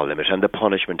alcohol limit, and the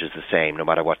punishment is the same no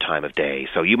matter what time of day.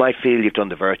 So you might feel you've done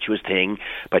the virtuous thing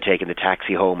by taking the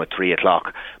taxi home at 3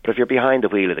 o'clock, but if you're behind the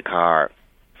wheel of the car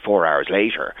 4 hours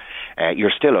later,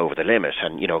 you're still over the limit,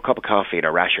 and a cup of coffee and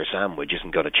a rasher sandwich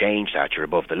isn't going to change that. You're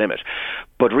above the limit.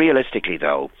 But realistically,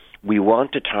 though, we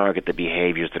want to target the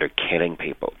behaviours that are killing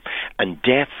people, and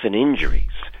deaths and injuries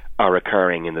are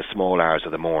occurring in the small hours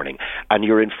of the morning, and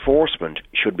your enforcement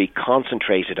should be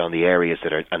concentrated on the areas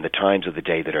that are and the times of the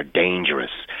day that are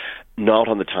dangerous, not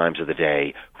on the times of the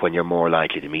day when you're more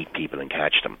likely to meet people and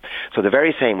catch them. So the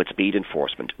very same with speed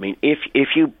enforcement. I mean, if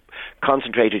you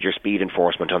concentrated your speed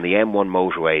enforcement on the M1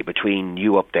 motorway between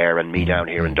you up there and me down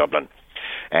here in Dublin,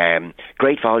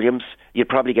 great volumes, you'd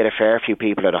probably get a fair few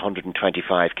people at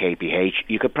 125 kph.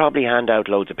 You could probably hand out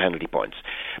loads of penalty points.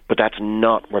 But that's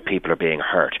not where people are being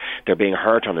hurt. They're being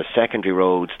hurt on the secondary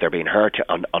roads. They're being hurt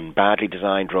on badly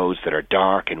designed roads that are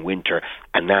dark in winter,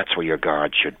 and that's where your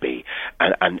guard should be.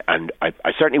 And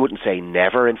I certainly wouldn't say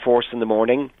never enforce in the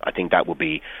morning. I think that would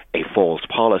be a false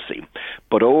policy.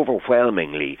 But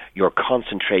overwhelmingly, your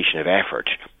concentration of effort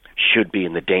should be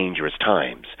in the dangerous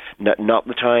times, not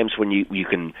the times when you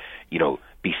can,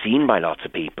 be seen by lots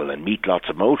of people and meet lots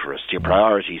of motorists. Your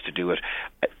priority is to do it.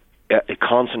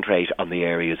 Concentrate on the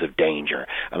areas of danger,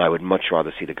 and I would much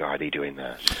rather see the Gardaí doing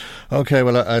that. OK,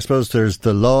 well, I suppose there's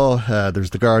the law,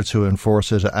 there's the guards who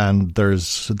enforce it, and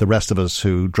there's the rest of us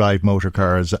who drive motor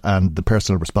cars, and the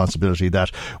personal responsibility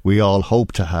that we all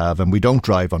hope to have. And we don't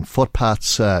drive on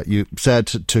footpaths. You said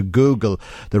to Google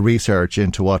the research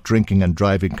into what drinking and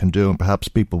driving can do, and perhaps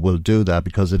people will do that,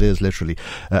 because it is literally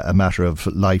a matter of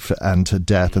life and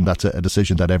death, and that's a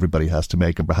decision that everybody has to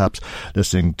make. And perhaps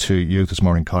listening to you this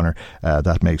morning, Conor,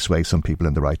 that may sway some people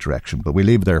in the right direction. But we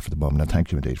leave it there for the moment, and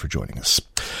thank you indeed for joining us.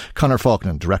 Conor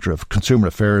Faulkner, Director of Consumer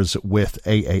Affairs with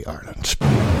AA Ireland.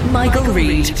 Michael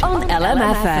Reid on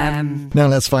LMFM. Now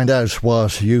let's find out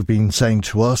what you've been saying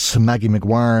to us. Maggie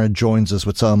McGuire joins us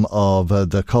with some of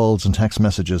the calls and text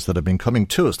messages that have been coming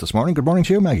to us this morning. Good morning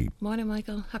to you, Maggie. Morning,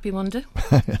 Michael. Happy Monday.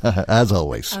 As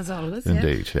always. As always,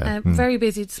 indeed. Yeah. Very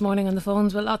busy this morning on the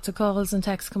phones with lots of calls and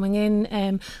texts coming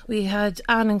in. We had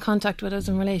Anne in contact with us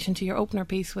in relation to your opener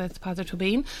piece with Peadar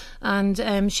Tóibín,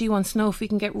 and she wants to know if we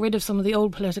can get rid of some of the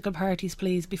old political parties,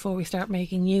 please, before we start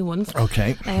making new ones.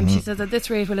 Okay. She says at this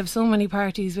rate we'll have so many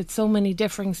parties with so many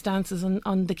differing stances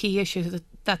on the key issues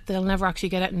that they'll never actually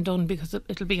get it done, because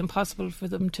it'll be impossible for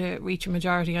them to reach a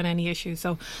majority on any issue.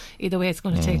 So either way, it's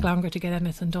going to take longer to get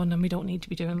anything done, and we don't need to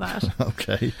be doing that.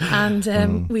 Okay.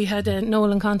 And we had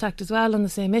Noel in contact as well on the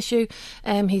same issue.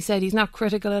 He said he's not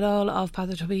critical at all of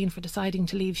Peadar Tóibín for deciding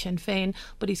to leave Sinn Féin,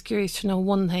 but he's curious to know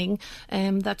one thing,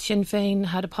 that Sinn Féin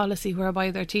had a policy whereby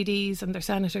their TDs and their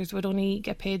senators would only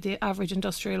get paid the average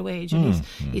industrial wage, and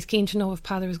he's keen to know if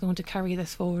Peadar is going to carry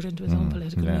this forward into his own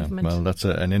political movement. Well, that's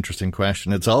an interesting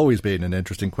question. It's always been an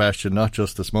interesting question, not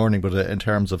just this morning, but in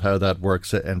terms of how that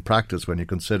works in practice, when you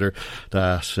consider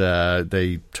that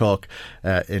they talk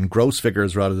in gross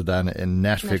figures rather than in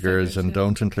net figures, and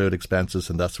don't include expenses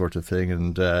and that sort of thing.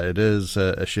 And it is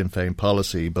a Sinn Féin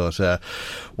policy, but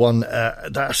one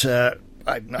that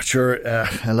I'm not sure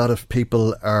a lot of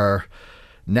people are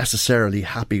necessarily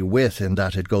happy with, in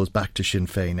that it goes back to Sinn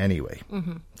Féin anyway.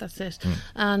 That's it.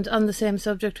 And on the same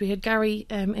subject, we had Gary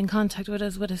in contact with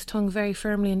us with his tongue very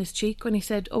firmly in his cheek when he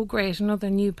said, "Oh great,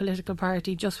 another new political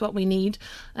party, just what we need.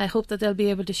 I hope that they'll be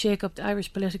able to shake up the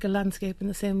Irish political landscape in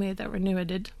the same way that Renua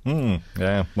did."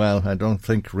 Yeah, well, I don't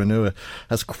think Renua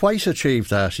has quite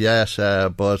achieved that yet,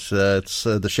 but it's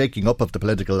the shaking up of the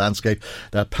political landscape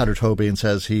that Peadar Tóibín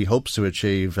says he hopes to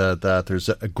achieve, that there's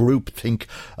a group think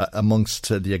amongst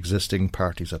the existing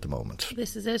parties at the moment.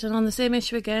 This is it. And on the same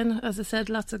issue again, as I said,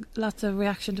 lots lots of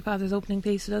reaction to Paddy's opening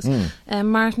piece with us.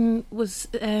 Martin was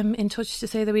in touch to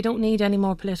say that we don't need any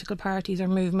more political parties or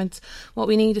movements. What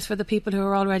we need is for the people who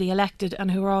are already elected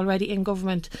and who are already in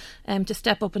government to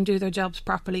step up and do their jobs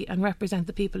properly and represent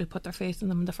the people who put their faith in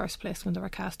them in the first place when they were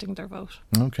casting their vote.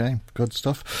 OK, good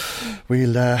stuff.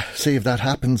 We'll see if that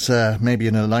happens maybe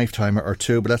in a lifetime or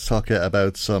two, but let's talk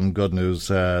about some good news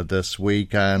this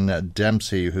week. And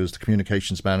Dempsey, who's the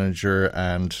communications manager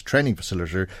and training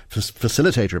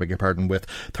facilitator, beg your pardon, with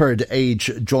Third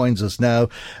Age, joins us now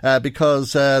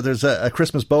because there's a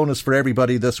Christmas bonus for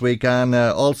everybody this week, and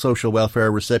all social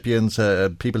welfare recipients,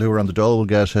 people who are on the dole, will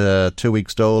get 2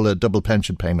 weeks dole, a double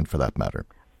pension payment for that matter.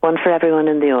 One for everyone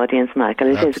in the audience,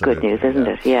 Michael. It is good news, isn't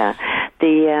it? Yeah.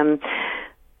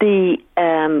 The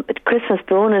Christmas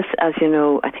bonus, as you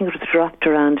know, I think it was dropped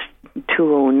around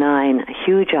 2009, a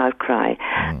huge outcry,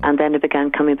 and then it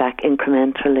began coming back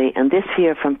incrementally. And this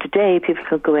year, from today, people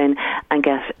can go in and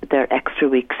get their extra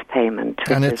week's payment.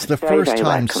 And it's the first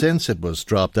time since it was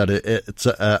dropped that it's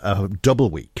a double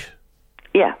week.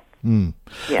 Yeah.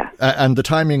 Yeah. And the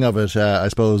timing of it, I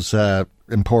suppose,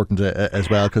 important as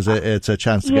well, because it's a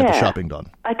chance to get the shopping done.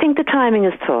 I think the timing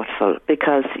is thoughtful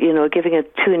because, giving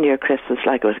it too near Christmas,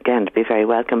 like it was again, to be very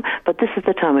welcome. But this is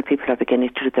the time when people are beginning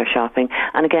to do their shopping.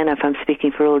 And again, if I'm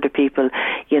speaking for older people,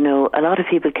 a lot of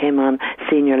people came on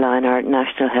Senior Line, our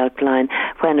national helpline,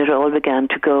 when it all began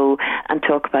to go and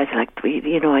talk about, like,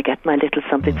 I get my little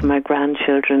something from my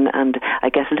grandchildren and I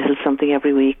get a little something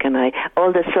every week and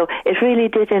all this. So it really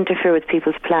did interfere with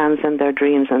people's plans and their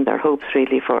dreams and their hopes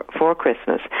really for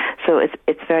Christmas. So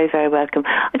it's very, very welcome.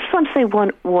 I just want to say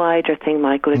one wider thing,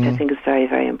 Michael, which I think is very,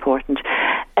 very important.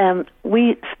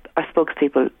 We are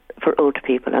spokespeople for older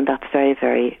people, and that's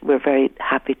we're very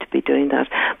happy to be doing that.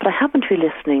 But I happened to be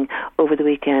listening over the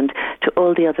weekend to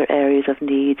all the other areas of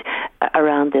need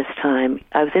around this time.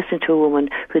 I was listening to a woman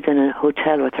who's in a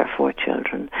hotel with her 4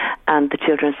 children, and the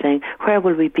children saying, where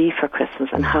will we be for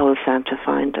Christmas and how will Santa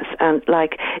find us? And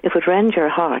it would rend your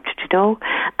heart,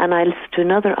 And I listened to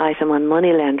another item on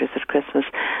money lenders at Christmas,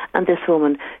 and this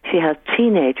woman, she has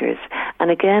teenagers,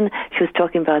 and again, she was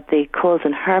talking about the calls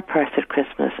in her purse at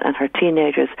Christmas and her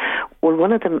teenagers. Well,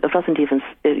 one of them, it wasn't even,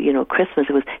 Christmas,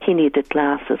 it was he needed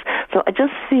glasses. So I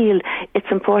just feel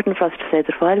it's important for us to say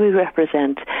that while we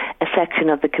represent a section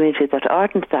of the community that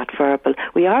aren't that verbal,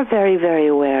 we are very, very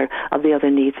aware of the other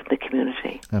needs of the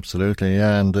community. Absolutely,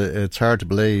 and it's hard to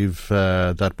believe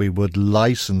that we would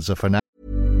license a financial...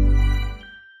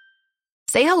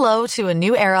 Say hello to a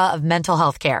new era of mental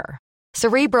health care.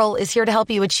 Cerebral is here to help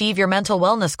you achieve your mental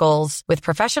wellness goals with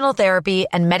professional therapy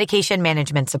and medication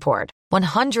management support.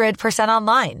 100%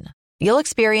 online. You'll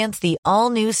experience the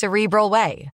all-new Cerebral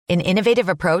Way, an innovative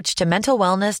approach to mental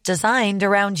wellness designed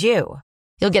around you.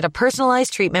 You'll get a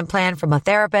personalized treatment plan from a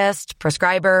therapist,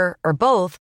 prescriber, or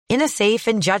both in a safe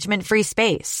and judgment-free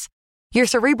space. Your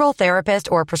Cerebral therapist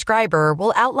or prescriber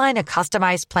will outline a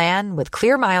customized plan with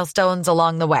clear milestones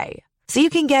along the way, so you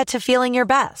can get to feeling your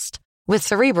best. With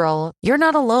Cerebral, you're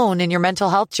not alone in your mental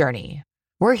health journey.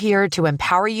 We're here to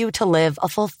empower you to live a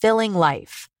fulfilling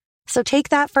life. So take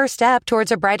that first step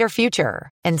towards a brighter future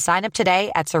and sign up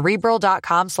today at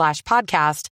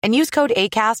Cerebral.com/podcast and use code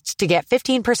ACAST to get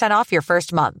 15% off your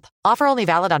first month. Offer only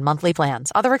valid on monthly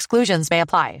plans. Other exclusions may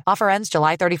apply. Offer ends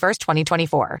July 31st,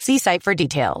 2024. See site for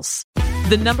details.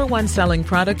 The #1 selling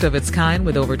product of its kind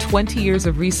with over 20 years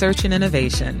of research and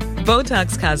innovation.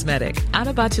 Botox Cosmetic,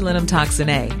 Onabotulinum Toxin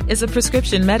A, is a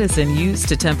prescription medicine used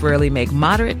to temporarily make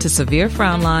moderate to severe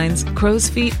frown lines, crow's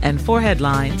feet, and forehead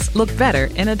lines look better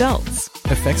in adults.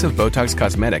 Effects of Botox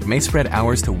Cosmetic may spread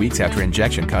hours to weeks after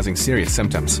injection, causing serious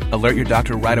symptoms. Alert your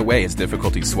doctor right away as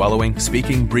difficulty swallowing,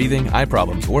 speaking, breathing, eye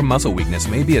problems, or muscle weakness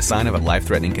may be a sign of a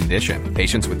life-threatening condition.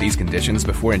 Patients with these conditions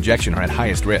before injection are at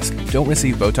highest risk. Don't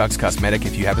receive Botox Cosmetic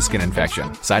if you have a skin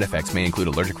infection. Side effects may include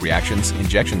allergic reactions,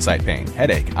 injection site pain,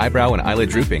 headache, eyebrow and eyelid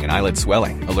drooping, and eyelid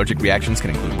swelling. Allergic reactions can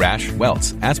include rash,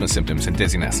 welts, asthma symptoms, and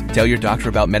dizziness. Tell your doctor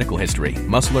about medical history,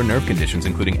 muscle or nerve conditions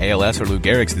including ALS or Lou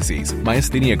Gehrig's disease,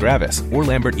 myasthenia gravis, or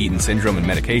Lambert-Eaton syndrome and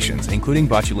medications, including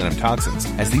botulinum toxins,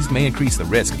 as these may increase the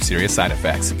risk of serious side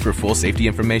effects. For full safety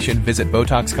information, visit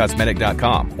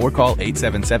BotoxCosmetic.com or call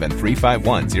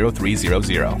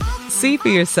 877-351-0300. See for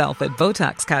yourself at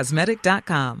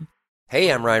BotoxCosmetic.com. Hey,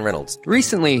 I'm Ryan Reynolds.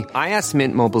 Recently, I asked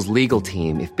Mint Mobile's legal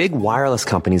team if big wireless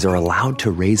companies are allowed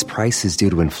to raise prices due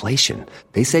to inflation.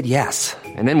 They said yes.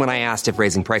 And then when I asked if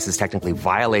raising prices technically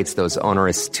violates those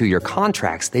onerous 2-year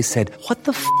contracts, they said, "What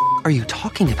the f*** are you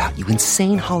talking about, you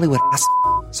insane Hollywood ass f-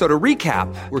 So to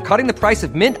recap, we're cutting the price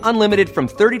of Mint Unlimited from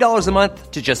 $30 a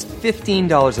month to just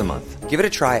 $15 a month. Give it a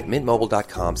try at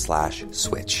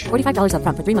mintmobile.com/switch. $45 up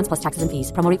front for 3 months plus taxes and fees.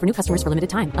 Promo rate for new customers for limited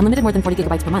time. Unlimited more than 40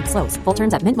 gigabytes per month. Slows full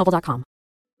terms at mintmobile.com.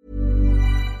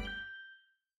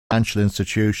 Financial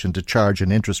institution to charge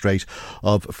an interest rate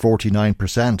of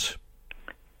 49%.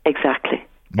 Exactly.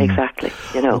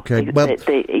 Okay, well,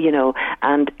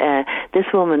 and this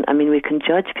woman, I mean, we can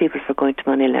judge people for going to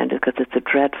money lenders because it's a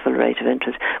dreadful rate of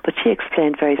interest, but she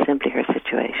explained very simply her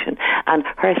situation. And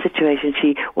her situation,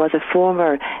 she was a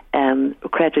former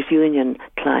credit union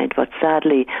client, but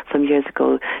sadly, some years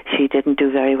ago, she didn't do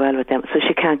very well with them, so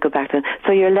she can't go back to them.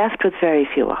 So you're left with very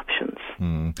few options.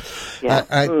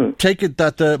 I take it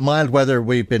that the mild weather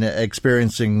we've been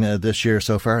experiencing this year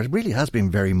so far, it really has been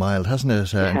very mild, hasn't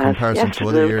it, in comparison to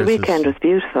other years? The weekend was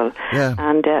beautiful. Yeah.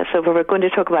 And so we're going to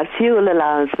talk about fuel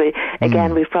allowance. We've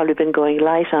probably been going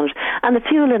light on it. And the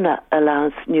fuel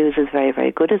allowance news is very,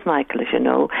 very good, as Michael, as you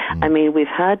know. I mean, we've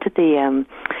had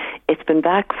it's been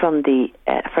back from the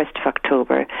 1st of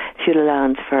October, fuel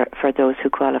allowance for those who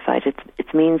qualified.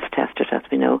 It's means tested, as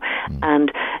we know.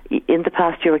 And in the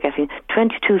past year, we're getting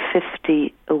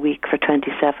 $22.50 a week for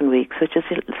 27 weeks, which is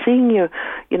seeing you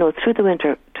through the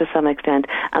winter to some extent.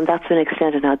 And that's been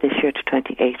extended now this year to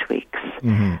 28 weeks.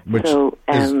 Which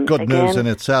is good news in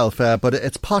itself. But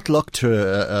it's potluck to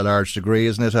a large degree,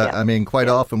 isn't it? I mean, quite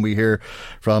often we hear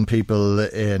from people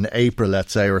in April,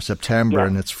 let's say, or September,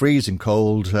 and it's freezing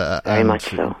cold. Very much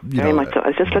so. I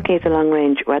was just looking at the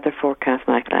long-range weather forecast,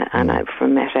 Michael, and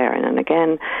from Met Éireann, and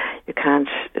again, you can't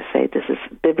say this is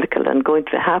biblical and going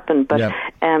to happen, but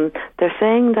they're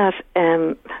saying that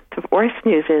the worst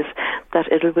news is that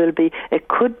it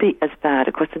could be as bad.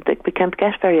 Of course, we can't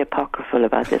get very apocryphal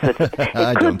about this.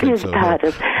 It could be as bad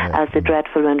as the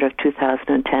dreadful winter of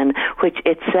 2010, which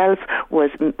itself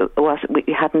we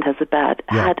hadn't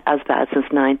had as bad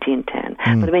since 1910.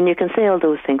 But I mean, you can say all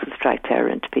those things and strike terror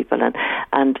into people,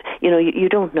 and you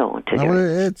don't know until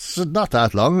it's not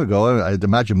that long ago. I'd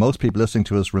imagine most people listening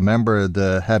to us remember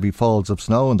the heavy falls of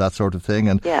snow and that sort of thing,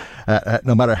 and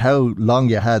no matter how long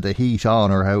you had the heat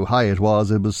on or how high it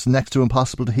was next to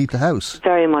impossible to heat the house.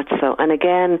 Very much so. And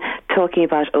again, talking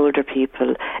about older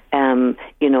people,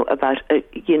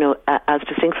 as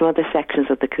distinct from other sections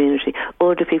of the community,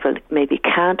 older people maybe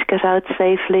can't get out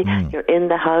safely. You're in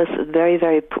the house, very,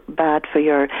 very bad for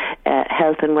your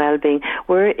health and well-being.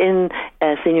 We're in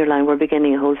Senior Line, we're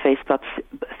beginning a whole Facebook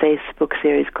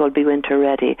series called Be Winter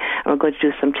Ready, and we're going to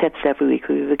do some tips every week.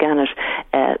 We began it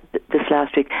this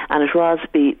last week, and it was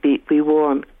be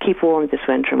warm, keep warm this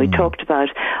winter. And we talked about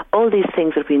all these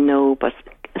things that we know, but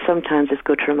sometimes it's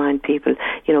good to remind people,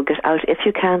 get out if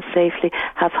you can safely,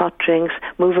 have hot drinks,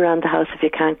 move around the house if you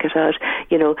can't get out,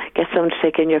 get someone to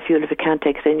take in your fuel if you can't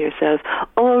take it in yourself.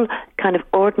 All kind of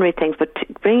ordinary things, but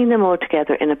bringing them all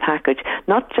together in a package,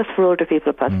 not just for older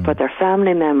people, but for their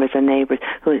family members and neighbours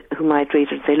who might read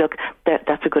it and say, look,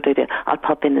 that's a good idea. I'll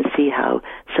pop in and see how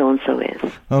so-and-so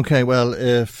is. Okay, well,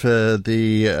 if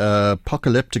the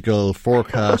apocalyptical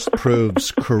forecast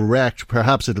proves correct,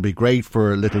 perhaps it'll be great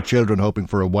for little children hoping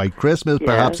for a white Christmas.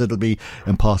 Perhaps it'll be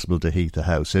impossible to heat the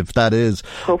house. If that is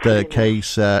the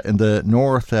case, in the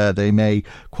north, they may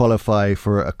qualify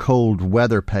for a cold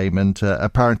weather payment.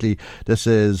 Apparently, this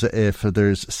is if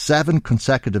there's 7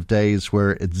 consecutive days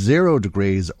where it's 0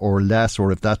 degrees or less,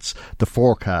 or if that's the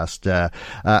forecast.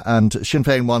 And Sinn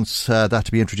Féin wants that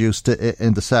to be introduced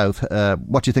in the south.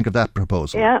 What do you think of that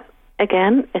proposal? Yeah.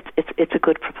 Again, it's a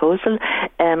good proposal.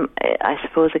 I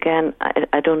suppose, again,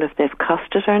 I don't know if they've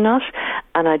cost it or not,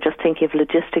 and I just think if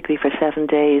logistically for 7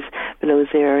 days below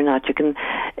zero or not, you can,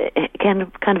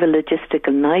 again, kind of a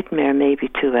logistical nightmare maybe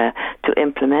to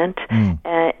implement.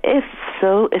 If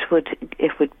so, it would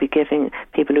be giving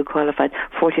people who qualified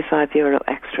 €45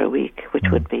 extra a week, which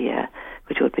would be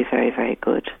very, very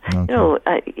good.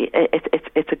 Okay.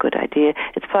 It's a good idea.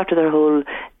 It's part of their whole.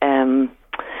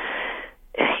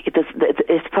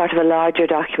 It's part of a larger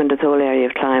document, this whole area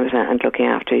of climate and looking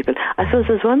after people. I suppose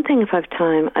there's one thing, if I have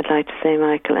time, I'd like to say,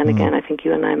 Michael, and again, I think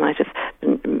you and I might have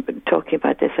been talking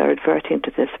about this or adverting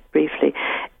to this briefly.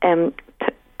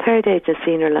 Third Age and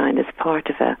Senior Line is part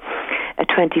of a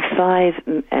 25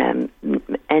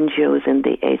 NGOs in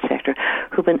the aid sector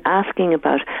who've been asking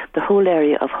about the whole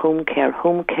area of home care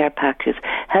packages,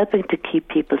 helping to keep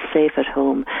people safe at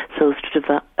home so as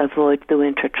to avoid the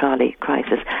winter trolley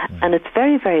crisis. And it's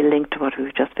very, very linked to what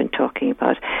we've just been talking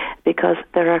about, because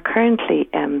there are currently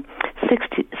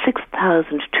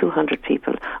 6,200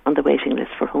 people on the waiting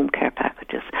list for home care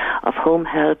packages, of home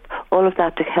help, all of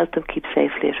that to help them keep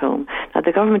safely at home. Now,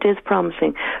 the government is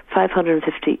promising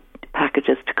 550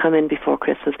 packages to come in before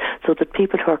Christmas so that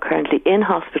people who are currently in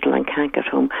hospital and can't get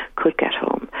home could get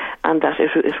home. And that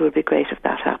it would be great if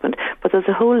that happened. But there's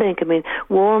a whole link. I mean,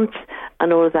 warmth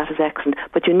and all of that is excellent,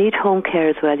 but you need home care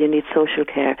as well. You need social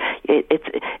care. It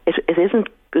isn't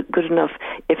good enough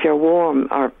if you're warm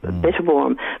or a bit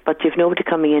warm, but you've nobody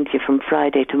coming into you from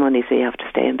Friday to Monday, so you have to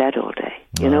stay in bed all day.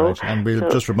 You know? Right. And we'll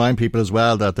just remind people as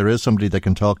well that there is somebody they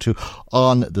can talk to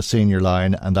on the senior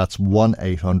line, and that's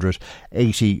 1-800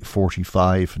 80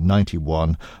 45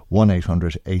 91.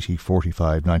 1-800 80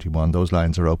 45 91. Those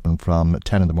lines are open from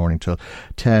 10 in the morning till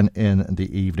 10 in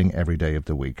the evening every day of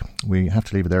the week. We have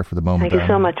to leave it there for the moment. Thank you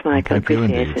so much, Michael. Thank you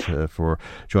indeed for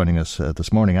joining us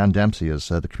this morning. Anne Dempsey is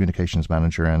the Communications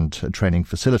Manager and Training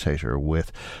Facilitator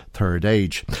with Third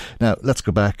Age. Now, let's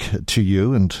go back to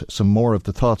you and some more of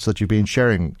the thoughts that you've been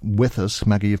sharing with us.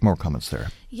 Maggie, you have more comments there.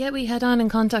 Yeah, we had Anne in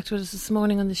contact with us this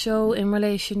morning on the show in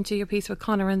relation to your piece with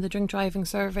Conor and the drink driving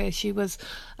survey. She was,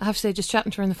 I have to say, just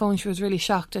chatting to her on the phone, she was really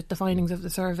shocked at the findings of the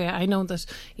survey. I know that,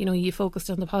 you know, you focused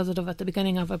on the positive at the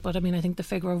beginning of it, but I mean, I think the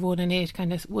figure of 1 in 8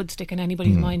 kind of would stick in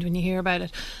anybody's mind when you hear about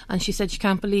it. And she said she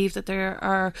can't believe that there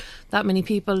are that many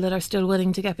people that are still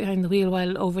willing to get behind the wheel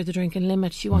while over the drinking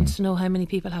limit. She wants to know how many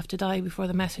people have to die before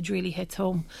the message really hits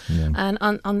home. Yeah. And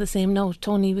on the same note,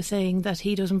 Tony was saying that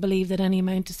he doesn't believe that any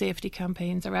amount of safety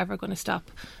campaigns are ever going to stop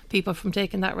people from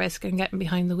taking that risk and getting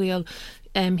behind the wheel.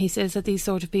 He says that these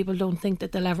sort of people don't think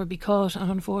that they'll ever be caught, and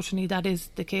unfortunately that is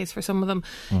the case for some of them.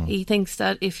 He thinks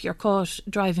that if you're caught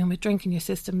driving with drink in your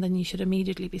system, then you should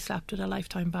immediately be slapped with a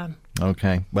lifetime ban.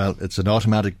 Okay, well, it's an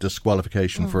automatic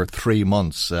disqualification for 3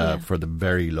 months for the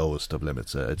very lowest of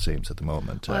limits, it seems, at the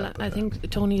moment. Well, I think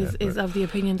Tony is of the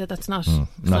opinion that that's not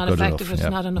effective, enough. It's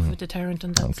not enough of a deterrent,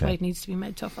 and that's why it needs to be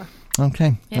made tougher.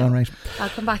 Okay, all right. I'll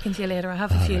come back into you later. I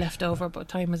have a few left over, but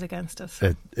time is against us.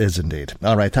 It is indeed.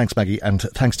 All right, thanks, Maggie, and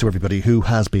thanks to everybody who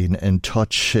has been in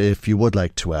touch. If you would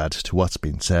like to add to what's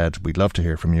been said, we'd love to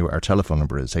hear from you. Our telephone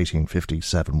number is 1850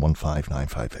 715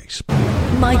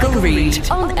 958. Michael Reid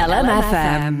on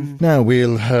LMFM. Now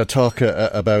we'll talk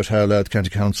about how Louth County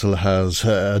Council has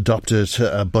adopted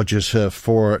a budget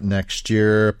for next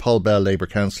year. Paul Bell, Labour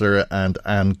Councillor, and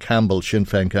Anne Campbell, Sinn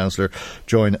Féin Councillor,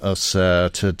 join us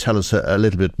to tell us a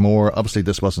little bit more. Obviously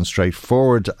this wasn't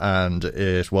straightforward, and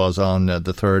it was on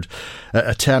the third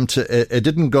attempt. It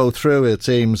didn't go through, it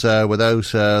seems,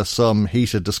 without some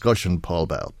heated discussion. Paul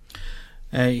Bell.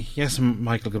 Yes,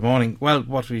 Michael, good morning. Well,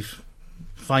 what we've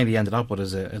finally ended up with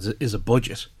is a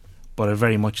budget, but a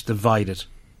very much divided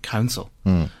council.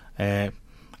 And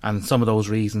some of those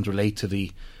reasons relate to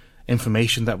the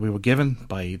information that we were given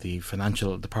by the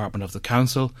financial department of the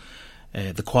council,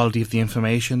 the quality of the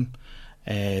information,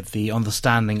 the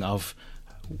understanding of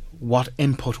what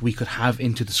input we could have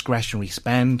into discretionary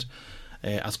spend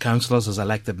as councillors, as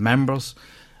elected members,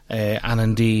 and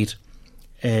indeed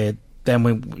then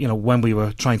when we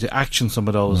were trying to action some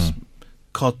of those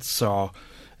cuts or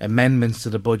amendments to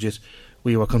the budget,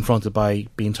 we were confronted by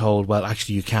being told, well,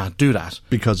 actually you can't do that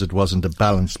because it wasn't a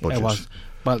balanced budget. It was.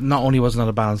 Well, not only was it not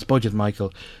a balanced budget,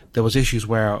 Michael, there was issues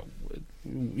where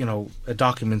a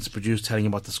document's produced telling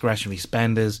you what discretionary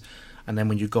spend is, and then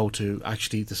when you go to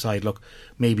actually decide, look,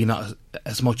 maybe not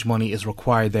as much money is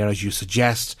required there as you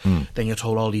suggest, then you're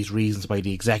told all these reasons by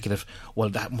the executive, well,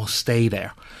 that must stay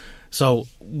there. So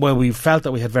where we felt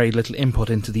that we had very little input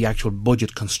into the actual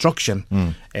budget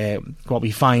construction, what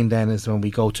we find then is when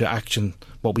we go to action,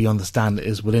 what we understand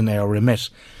is within our remit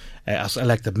as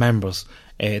elected members,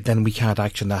 then we can't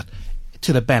action that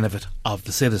to the benefit of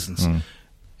the citizens.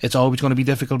 It's always going to be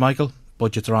difficult, Michael.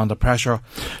 Budgets are under pressure,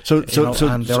 and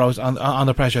they're always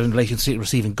under pressure in relation to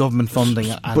receiving government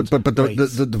funding. But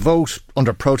the vote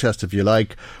under protest, if you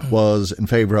like, was in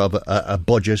favour of a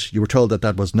budget. You were told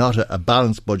that was not a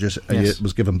balanced budget, and it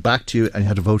was given back to you, and you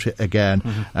had to vote it again,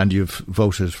 and you've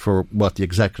voted for what the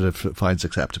executive finds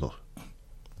acceptable.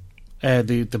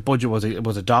 The budget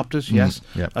was adopted, yes.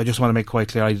 I just want to make quite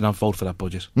clear I did not vote for that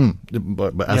budget.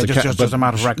 But as just a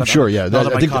matter of record. Sure, yeah.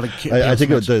 I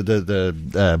think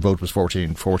the vote was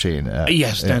 14-14.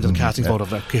 Yes, down to the casting vote of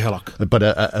Kehillock. But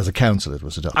as a council it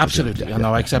was adopted. Absolutely.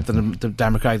 I accept the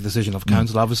democratic decision of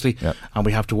council, obviously, and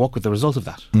we have to work with the result of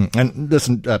that. And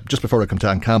listen, just before I come to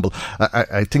Anne Campbell,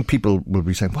 I think people will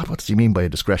be saying, what does he mean by a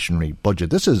discretionary budget?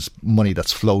 This is money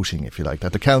that's floating, if you like,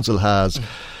 that the council has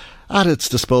at its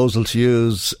disposal to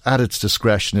use at its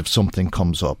discretion if something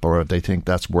comes up or if they think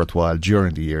that's worthwhile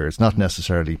during the year. It's not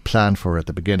necessarily planned for at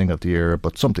the beginning of the year,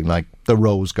 but something like the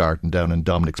Rose Garden down in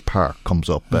Dominic's Park comes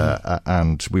up,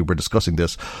 and we were discussing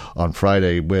this on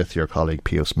Friday with your colleague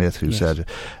Pio Smith, who said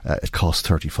it cost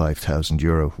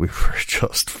 €35,000. We were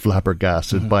just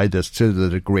flabbergasted by this, to the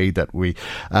degree that we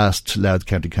asked Louth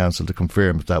County Council to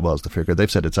confirm if that was the figure.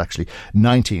 They've said it's actually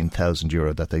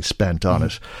 €19,000 that they spent on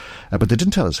it, but they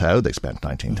didn't tell us how they spent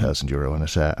 €19,000 on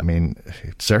it. I mean,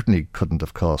 it certainly couldn't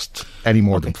have cost any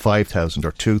more than 5,000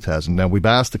 or 2,000. Now, we've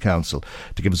asked the council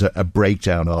to give us a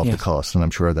breakdown of the cost, and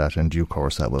I'm sure that in due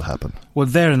course that will happen. Well,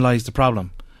 therein lies the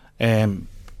problem.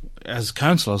 As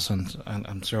councillors, and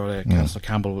I'm sure Councillor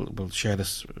Campbell will share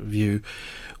this view,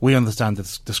 we understand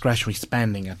that discretionary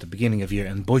spending at the beginning of year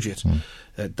and budget,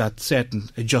 that certain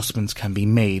adjustments can be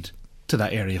made to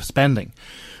that area of spending.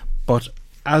 But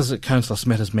as Councillor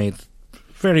Smith has made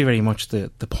very, very much the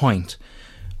point,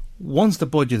 once the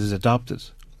budget is adopted,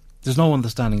 there's no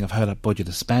understanding of how that budget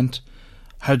is spent,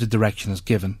 how the direction is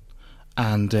given,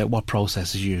 and what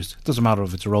process is used. It doesn't matter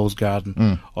if it's a rose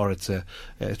garden or it's a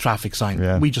traffic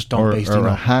sign. We just don't basically know.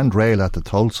 Or a handrail at the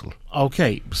Tolsel.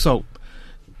 Okay, so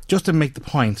just to make the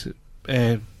point,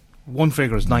 one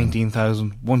figure is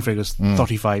 19,000, one figure is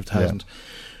 35,000.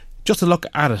 Just to look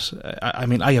at it, I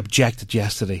mean, I objected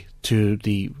yesterday to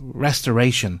the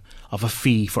restoration of a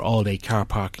fee for all-day car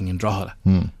parking in Drogheda.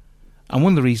 And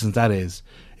one of the reasons that is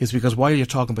because while you're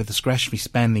talking about discretionary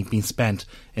spending being spent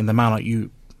in the manner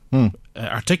you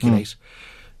articulate,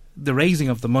 the raising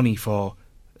of the money for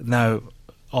now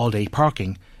all-day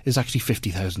parking is actually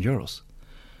 €50,000.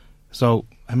 So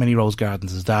how many rose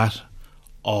gardens is that?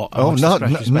 Not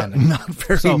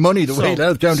very money the way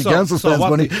Louth County Council spends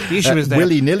money. The issue is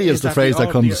willy-nilly is the phrase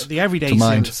that comes the everyday to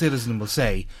mind. Citizen will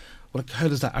say, well, how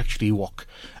does that actually work?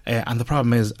 And the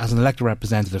problem is, as an elected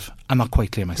representative, I'm not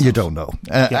quite clear myself. You don't know.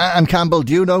 And Campbell,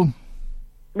 do you know?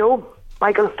 No,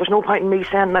 Michael, there's no point in me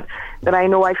saying that I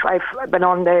know. I've been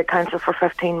on the council for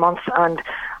 15 months, and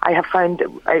I have found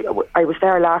I was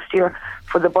there last year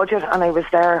for the budget, and I was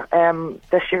there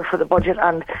this year for the budget,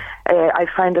 and I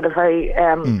found it a very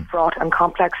fraught and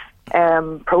complex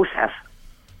process.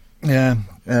 Yeah,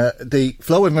 the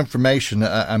flow of information,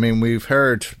 I mean, we've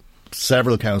heard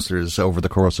several councillors over the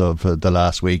course of the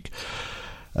last week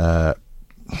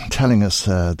telling us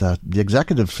that the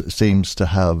executive seems to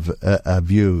have a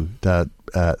view that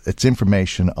it's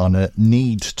information on a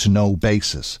need-to-know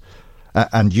basis,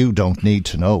 and you don't need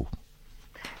to know.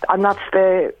 And that's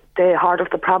the heart of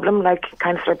the problem. Like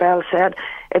Councillor Bell said,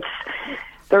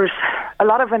 there's a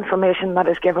lot of information that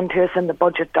is given to us in the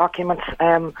budget documents,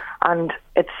 and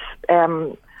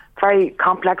it's very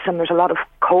complex, and there's a lot of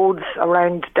codes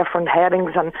around different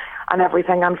headings and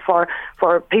everything, and for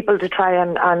people to try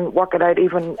and work it out,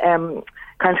 even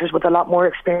councillors with a lot more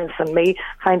experience than me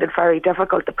find it very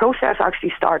difficult. The process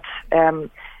actually starts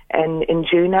in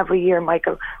June every year,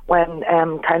 Michael, when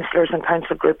councillors and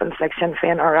council groupings like Sinn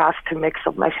Féin are asked to make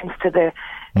submissions to the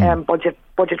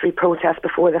budgetary process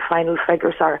before the final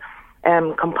figures are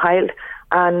compiled.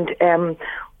 And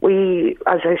we,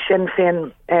 as a Sinn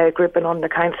Féin grouping on the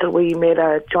council, we made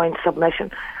a joint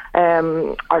submission.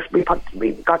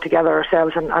 We got together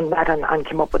ourselves and met and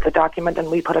came up with a document, and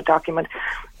we put a document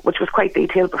which was quite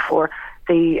detailed before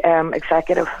the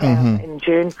executive in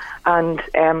June,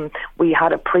 and we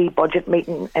had a pre-budget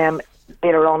meeting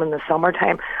later on in the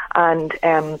summertime,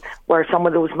 and where some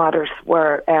of those matters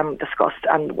were discussed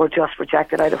and were just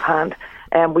rejected out of hand.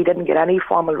 We didn't get any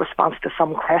formal response to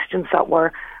some questions that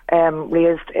were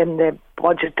raised in the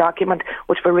budget document,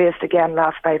 which were raised again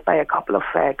last night by a couple of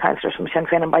councillors from Sinn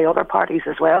Féin and by other parties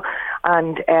as well.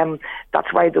 And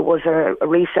that's why there was a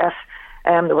recess.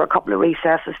 There were a couple of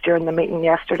recesses during the meeting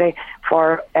yesterday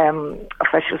for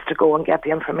officials to go and get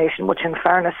the information, which in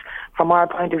fairness, from our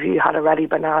point of view, had already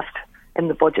been asked in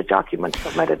the budget document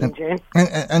submitted in June.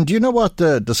 And do you know what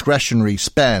the discretionary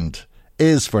spend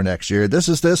is for next year? This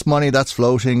is this money that's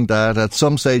floating that at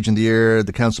some stage in the year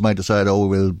the council might decide,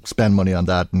 we'll spend money on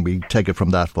that and we take it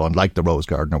from that fund, like the Rose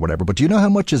Garden or whatever. But do you know how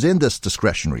much is in this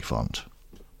discretionary fund?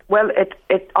 Well,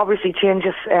 it obviously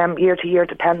changes year to year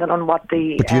depending on what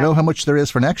the... But do you know how much there is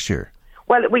for next year?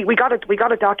 Well, we got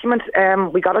a document.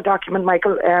 We got a document,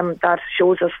 Michael, that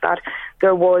shows us that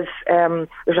there was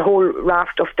there's a whole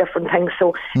raft of different things.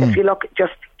 So if you look,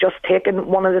 just taking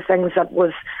one of the things that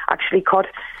was actually cut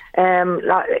in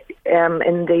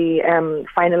the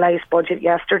finalised budget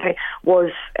yesterday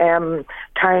was town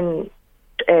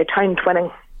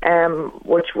twinning.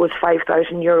 Which was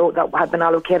 €5,000 that had been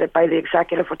allocated by the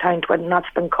executive for town twin, and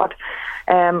that's been cut.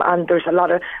 And there's a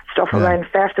lot of stuff around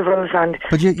festivals and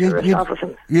tourist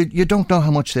offices. You don't know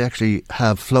how much they actually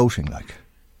have floating, like?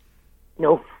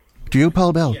 No. Do you,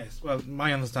 Paul Bell? Yes. Well,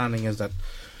 my understanding is that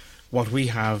what we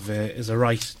have is a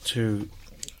right to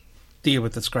deal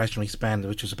with discretionary spend,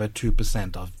 which is about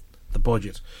 2% of the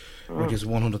budget, which is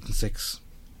 106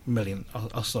 million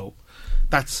or so.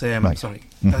 That's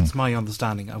that's my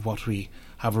understanding of what we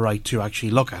have a right to actually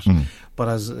look at.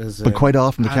 But quite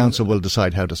often the council will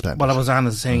decide how to spend. Well, as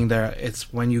Anna's saying there,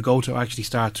 it's when you go to actually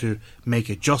start to make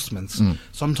adjustments,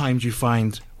 sometimes you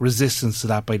find resistance to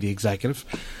that by the executive,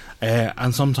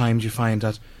 and sometimes you find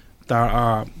that there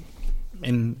are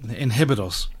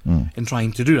inhibitors in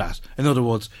trying to do that. In other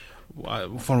words,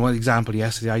 for one example,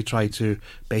 yesterday I tried to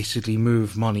basically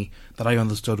move money that I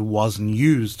understood wasn't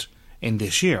used in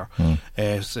this year,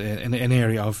 in an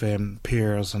area of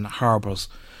piers and harbours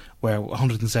where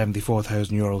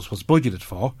 174,000 euros was budgeted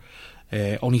for.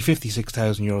 Only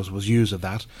 56,000 euros was used of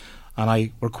that, and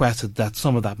I requested that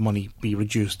some of that money be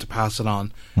reduced to pass it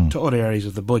on to other areas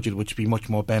of the budget which would be much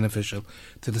more beneficial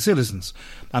to the citizens.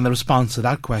 And the response to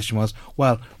that question was,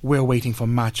 well, we're waiting for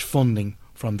match funding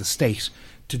from the state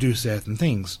to do certain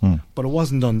things, but it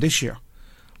wasn't done this year.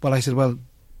 Well, I said, well,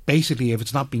 basically, if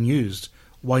it's not being used,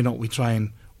 why don't we try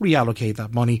and reallocate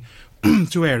that money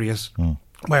to areas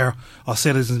where our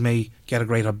citizens may get a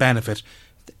greater benefit,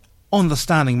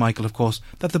 understanding, Michael, of course,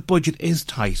 that the budget is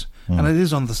tight, and it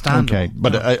is understandable. Okay,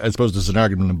 but I suppose there's an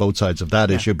argument on both sides of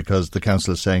that issue, because the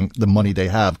council is saying the money they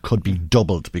have could be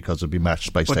doubled because it would be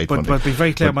matched by state funding. But be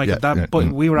very clear,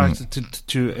 Michael, we were asked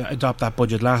to adopt that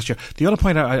budget last year. The other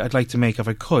point I'd like to make, if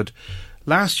I could,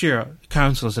 last year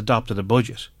council has adopted a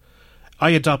budget. I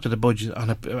adopted a budget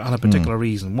on a particular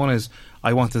reason. One is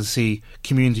I wanted to see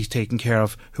communities taken care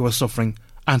of who are suffering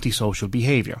antisocial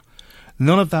behaviour.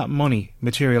 None of that money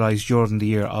materialised during the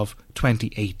year of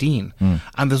 2018,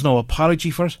 and there's no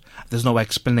apology for it. There's no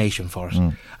explanation for it,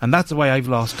 and that's why I've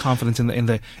lost confidence in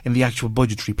the actual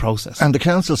budgetary process. And the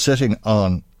council's sitting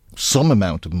on some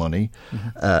amount of money,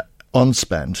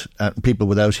 unspent, people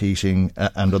without heating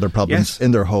and other problems in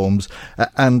their homes,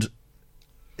 and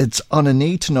it's on a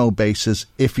need-to-know basis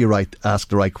if you ask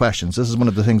the right questions. This is one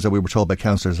of the things that we were told by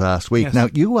councillors last week. Yes. Now,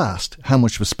 you asked how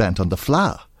much was spent on the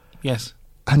FLA. Yes.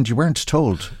 And you weren't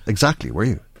told exactly, were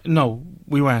you? No,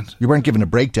 we weren't. You weren't given a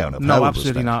breakdown of how it was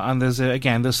spent? No, absolutely not.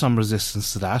 And there's some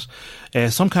resistance to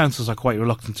that. Some councils are quite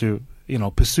reluctant to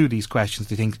pursue these questions.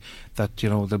 They think that,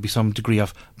 there'll be some degree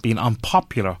of being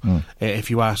unpopular if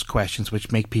you ask questions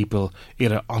which make people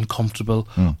either uncomfortable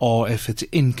or if it's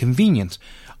inconvenient.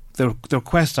 The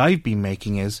request I've been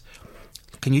making is,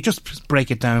 can you just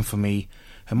break it down for me,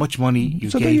 how much money you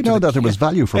gave? So that you know that there was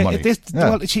value for money.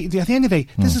 Well, at the end of the day,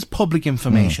 this is public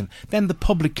information. Then the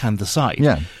public can decide.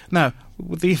 Yeah. Now,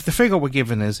 the figure we're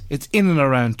given is, it's in and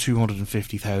around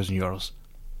 250,000 euros.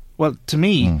 Well, to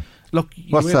me, look...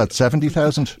 What's that,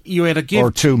 70,000? You had a gift...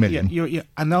 Or 2 million? Yeah,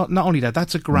 and not only that,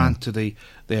 that's a grant to the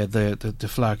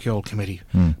Fleadh Cheoil Committee.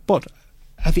 But...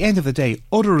 at the end of the day,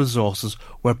 other resources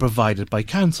were provided by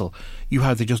council. You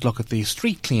had to just look at the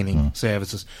street cleaning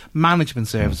services, management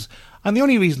services. And the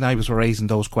only reason I was raising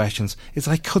those questions is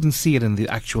I couldn't see it in the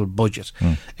actual budget.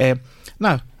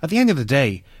 Now, at the end of the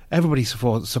day, everybody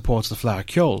supports the Fleadh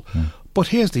Cheoil. But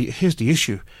here's the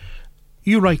issue.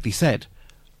 You rightly said,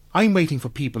 I'm waiting for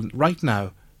people right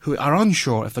now who are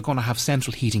unsure if they're going to have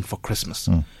central heating for Christmas.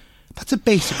 That's a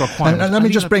basic requirement. And let me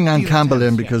just bring Anne Campbell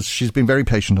in, because she's been very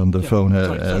patient on the phone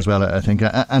as well, I think.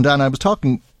 And Anne, I was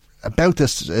talking about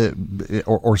this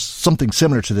or something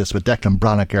similar to this with Declan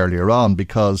Brannock earlier on,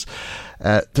 because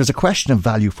there's a question of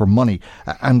value for money.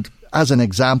 And as an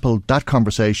example, that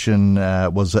conversation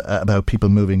was about people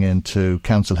moving into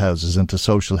council houses, into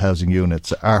social housing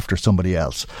units after somebody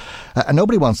else. And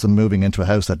nobody wants them moving into a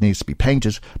house that needs to be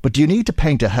painted. But do you need to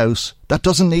paint a house that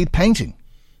doesn't need painting?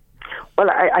 Well,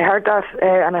 I heard that,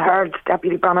 and I heard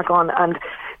Deputy Brannock on, and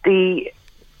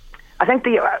I think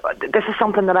this is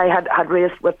something that I had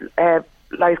raised with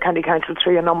Louth County Council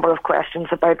through a number of questions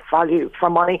about value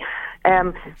for money.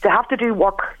 They have to do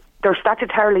work. They're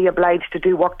statutorily obliged to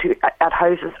do work at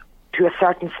houses to a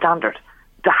certain standard,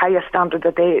 the highest standard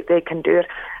that they can do it.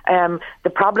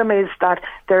 The problem is that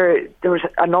there was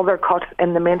another cut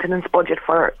in the maintenance budget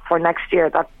for next year,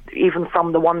 that even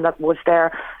from the one that was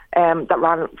there,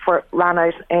 that ran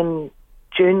out in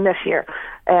June this year,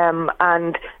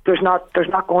 and there's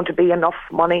not going to be enough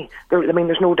money.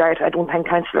 There's no doubt. I don't think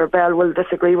Councillor Bell will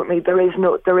disagree with me. There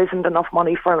isn't enough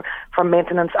money for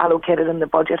maintenance allocated in the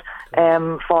budget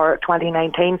for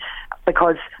 2019,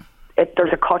 because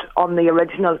there's a cut on the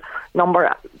original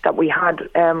number that we had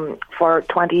for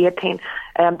 2018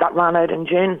 that ran out in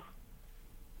June.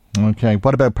 Okay,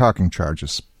 what about parking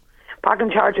charges?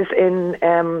 Parking charges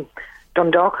in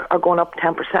Dundalk are going up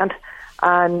 10%,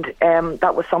 and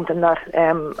that was something that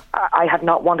I had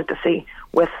not wanted to see.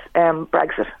 with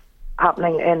Brexit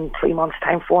happening in 3 months'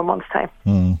 time, 4 months'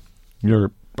 time.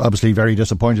 You're obviously very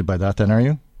disappointed by that then, are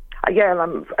you? Yeah,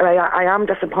 I am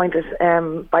disappointed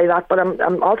by that, but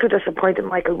I'm also disappointed,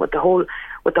 Michael, with the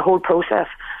whole process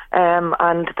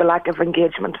and the lack of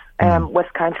engagement with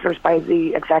councillors by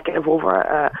the executive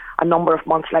over a number of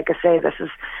months. Like I say,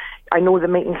 I know the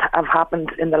meetings have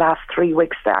happened in the last 3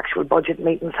 weeks. The actual budget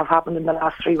meetings have happened in the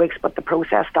last 3 weeks, but the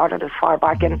process started as far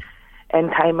back in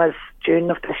time as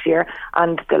June of this year,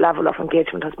 and the level of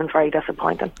engagement has been very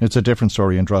disappointing. It's a different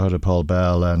story in Drogheda, Paul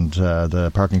Bell, and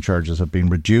the parking charges have been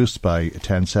reduced by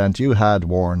 10 cents. You had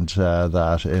warned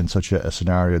that in such a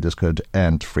scenario this could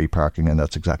end free parking, and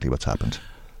that's exactly what's happened.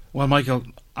 Well, Michael,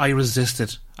 I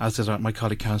resisted, as did my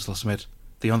colleague Councillor Smith,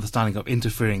 the understanding of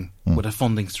interfering with a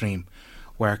funding stream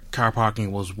where car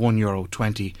parking was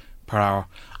 €1.20 per hour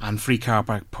and free car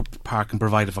parking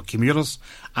provided for commuters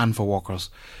and for workers.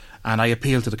 And I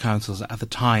appealed to the councils at the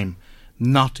time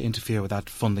not to interfere with that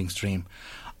funding stream.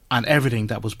 And everything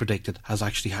that was predicted has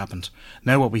actually happened.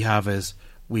 Now what we have is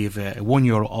we have a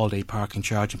 €1 all-day parking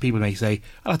charge, and people may say,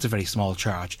 oh, that's a very small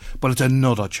charge, but it's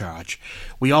another charge.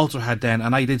 We also had then,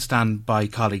 and I did stand by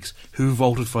colleagues who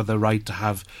voted for the right to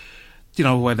have,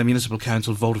 where the municipal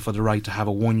council voted for the right to have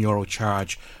a €1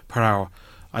 charge per hour.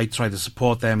 I tried to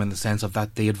support them in the sense of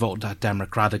that they had voted that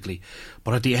democratically.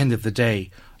 But at the end of the day,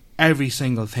 every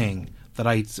single thing that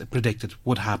I predicted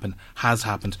would happen has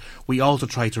happened. We also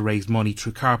tried to raise money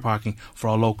through car parking for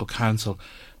our local council.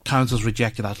 Councils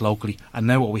rejected that locally, and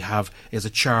now what we have is a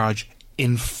charge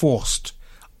enforced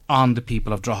on the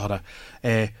people of Drogheda,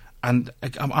 and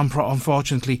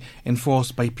unfortunately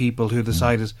enforced by people who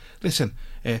decided, listen,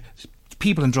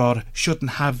 people in Drogheda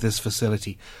shouldn't have this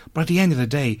facility. But at the end of the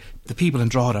day, the people in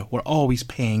Drogheda were always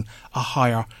paying a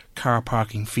higher car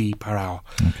parking fee per hour.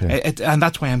 Okay. And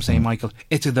that's why I'm saying, Michael,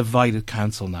 it's a divided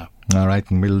council now. All right,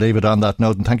 and we'll leave it on that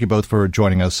note. And thank you both for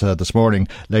joining us this morning.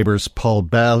 Labour's Paul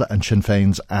Bell and Sinn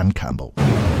Féin's Anne Campbell.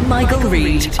 Michael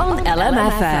Reid on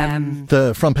LMFM.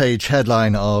 The front page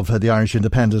headline of the Irish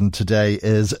Independent today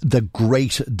is The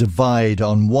Great Divide.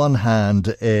 On one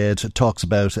hand, it talks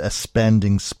about a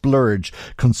spending splurge.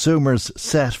 Consumers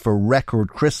set for record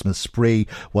Christmas spree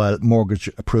while mortgage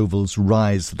approvals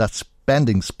rise. That's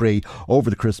spending spree over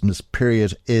the Christmas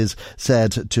period is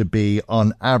said to be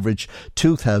on average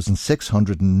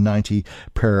 $2,690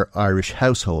 per Irish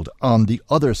household. On the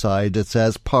other side, it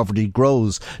says poverty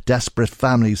grows, desperate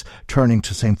families turning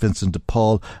to St Vincent de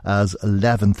Paul as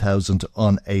 11,000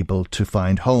 unable to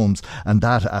find homes. And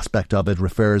that aspect of it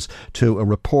refers to a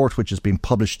report which has been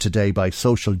published today by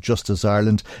Social Justice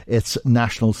Ireland, its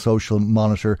national social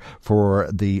monitor for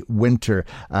the winter,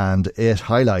 and it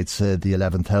highlights the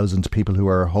 11,000 people who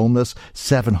are homeless,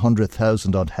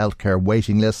 700,000 on healthcare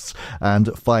waiting lists,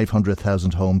 and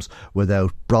 500,000 homes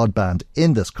without broadband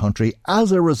in this country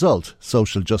as a result,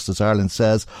 Social Justice Ireland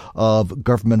says, of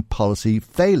government policy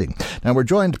failing. Now we're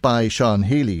joined by Sean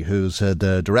Healy, who's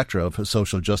the Director of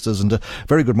Social Justice, and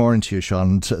very good morning to you,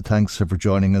 Sean. Thanks for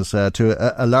joining us.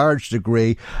 To a large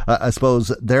degree, I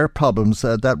suppose they're problems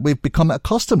that we've become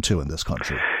accustomed to in this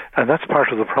country. And that's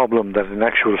part of the problem, that in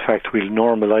actual fact we'll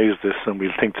normalise this and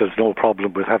we'll think there's no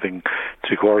problem with having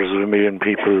 750,000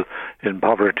 people in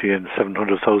poverty and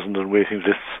 700,000 on waiting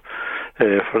lists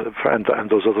and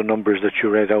those other numbers that you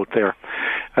read out there.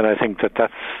 And I think that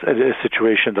that's a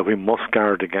situation that we must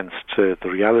guard against. The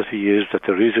reality is that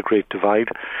there is a great divide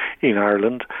in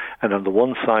Ireland, and on the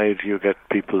one side you get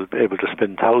people able to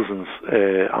spend thousands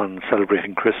on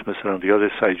celebrating Christmas, and on the other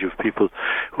side you have people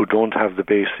who don't have the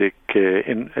basic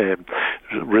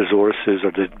resources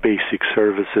or the basic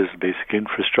services, basic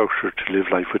infrastructure to live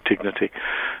life with dignity.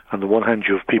 On the one hand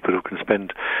you have people who can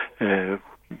spend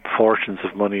fortunes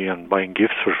of money and buying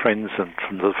gifts for friends and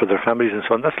for their families and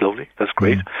so on. That's lovely, that's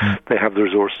great. They have the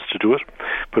resources to do it.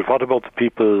 But what about the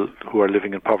people who are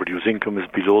living in poverty, whose income is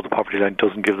below the poverty line,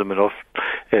 doesn't give them enough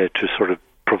to sort of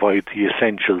provide the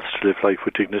essentials to live life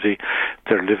with dignity?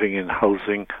 They're living in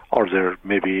housing, or they're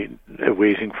maybe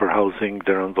waiting for housing.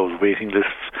 They're on those waiting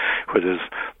lists where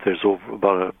there's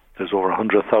over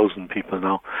 100,000 people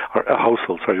now, or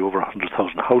over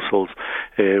 100,000 households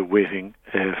waiting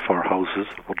for houses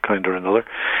of one kind or another.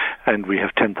 And we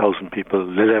have 11,000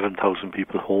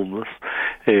 people homeless.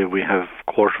 We have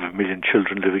 250,000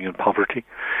 children living in poverty.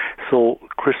 So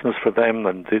Christmas for them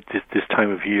and this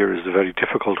time of year is a very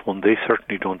difficult one. They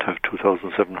certainly don't have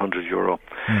 €2,700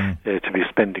 to be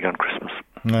spending on Christmas.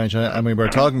 Right, I mean, we're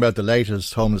talking about the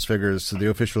latest homeless figures, the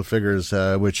official figures,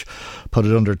 which put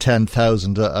it under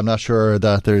 10,000. I'm not sure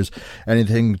that there's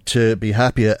anything to be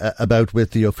happy about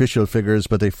with the official figures,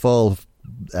 but they fall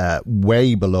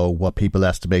way below what people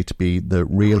estimate to be the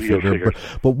real figure.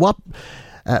 But what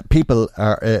people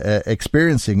are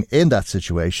experiencing in that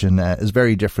situation is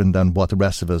very different than what the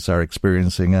rest of us are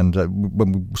experiencing. And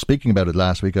when we were speaking about it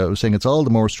last week, I was saying it's all the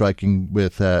more striking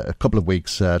with a couple of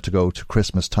weeks to go to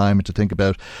Christmas time, and to think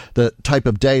about the type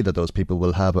of day that those people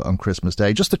will have on Christmas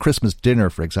Day. Just the Christmas dinner,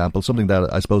 for example, something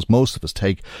that I suppose most of us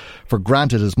take for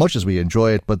granted as much as we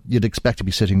enjoy it, but you'd expect to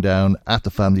be sitting down at the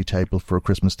family table for a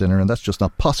Christmas dinner, and that's just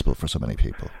not possible for so many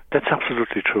people. That's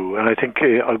absolutely true. And I think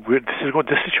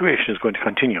this situation is going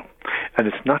to continue, and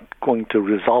it's not going to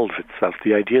resolve itself.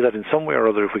 The idea that in some way or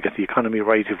other, if we get the economy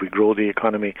right, if we grow the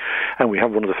economy, and we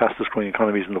have one of the fastest growing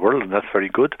economies in the world, and that's very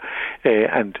good,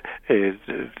 and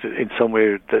in some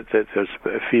way there's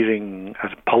a feeling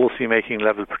at a policy making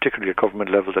level, particularly at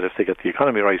government level, that if they get the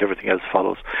economy right, everything else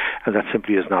follows, and that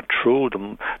simply is not true.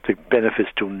 The benefits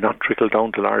do not trickle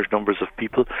down to large numbers of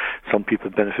people. Some people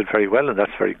benefit very well, and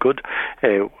that's very good.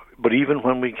 But even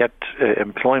when we get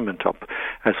employment up,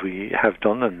 as we have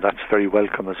done, and that's very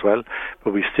welcome as well,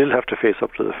 but we still have to face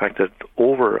up to the fact that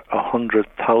over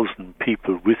 100,000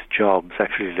 people with jobs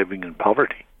actually living in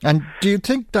poverty. And do you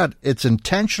think that it's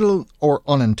intentional or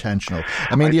unintentional?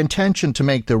 I mean, the intention to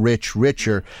make the rich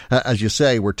richer, as you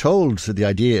say, we're told the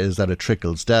idea is that it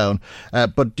trickles down.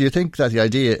 But do you think that the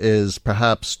idea is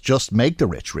perhaps just make the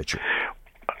rich richer?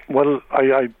 Well,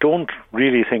 I don't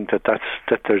really think that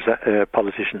there's a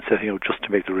politician setting out just to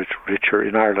make the rich richer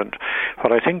in Ireland.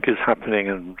 What I think is happening,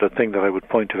 and the thing that I would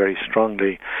point to very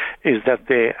strongly, is that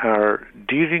they are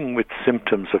dealing with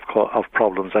symptoms of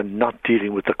problems and not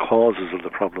dealing with the causes of the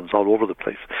problems all over the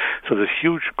place. So there's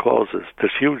huge causes,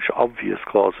 there's huge obvious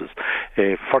causes.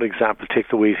 For example, take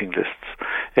the waiting lists,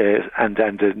 and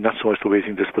not so much the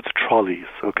waiting lists, but the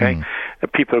trolleys, okay?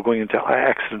 People are going into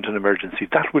accident and emergency.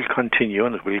 That will continue,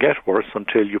 and it will get worse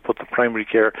until you put the primary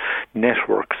care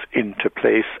networks into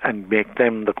place and make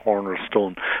them the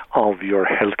cornerstone of your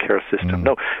healthcare system.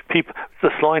 Now, the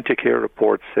Sláinte Care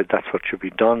report said that's what should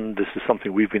be done. This is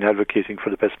something we've been advocating for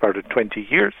the best part of 20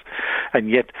 years, and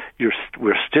yet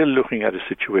we're still looking at a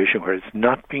situation where it's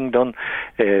not being done.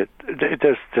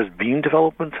 There's been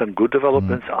developments and good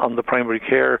developments on the primary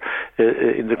care,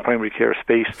 in the primary care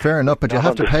space. Fair enough, but you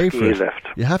have to pay for it.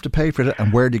 You have to pay for it,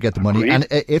 and where do you get the money? And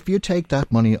if you take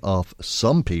that money off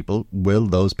some people, will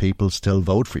those people still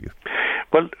vote for you?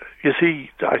 Well, you see,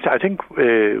 I think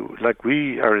like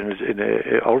we are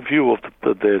our view of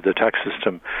the tax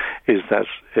system is that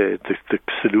the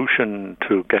solution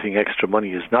to getting extra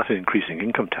money is not increasing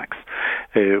income tax.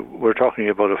 We're talking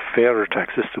about a fairer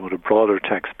tax system with a broader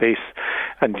tax base,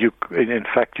 and in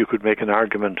fact you could make an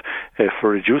argument for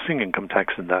reducing income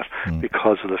tax in that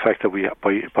because of the fact that we,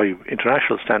 by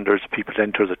international standards, people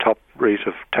enter the top rate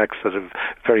of tax at a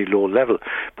very low level.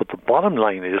 But the bottom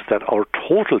line is that our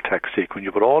total tax take, when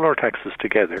you put all our taxes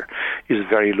together, is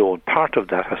very low, and part of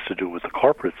that has to do with the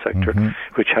corporate sector,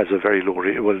 which has a very low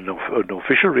rate, well, an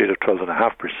official rate of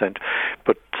 12.5%,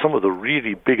 but some of the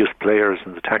really biggest players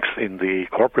in the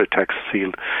corporate tax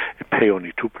field pay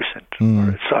only 2%,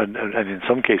 and in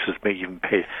some cases may even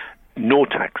pay no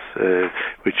tax,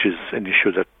 which is an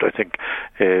issue that I think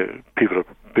people are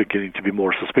beginning to be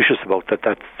more suspicious about,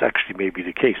 that's actually may be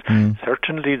the case.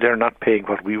 Certainly they're not paying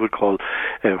what we would call,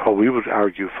 what we would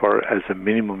argue for as a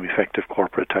minimum effective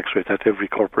corporate tax rate, that every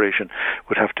corporation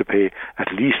would have to pay at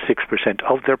least 6%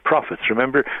 of their profits.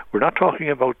 Remember, we're not talking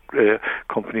about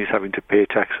companies having to pay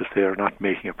taxes they are not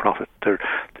making a profit.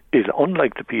 Is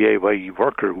unlike the PAYE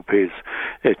worker who pays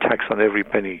tax on every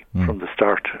penny from the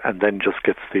start and then just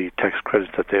gets the tax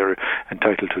credits that they're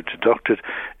entitled to deducted.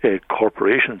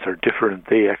 Corporations are different.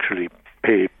 They actually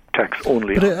pay tax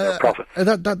only on their profit.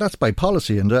 That's by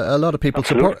policy, and a lot of people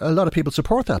support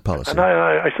that policy. And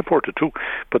I support it too.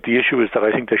 But the issue is that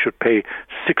I think they should pay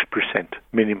 6%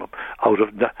 minimum out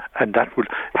of that, and that would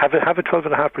have a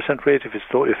 12.5% rate if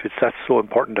it's that so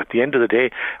important. At the end of the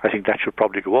day, I think that should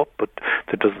probably go up. But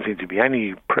there doesn't seem to be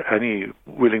any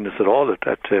willingness at all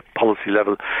at policy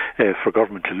level for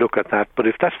government to look at that. But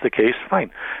if that's the case,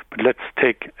 fine. But let's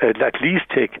at least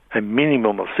take a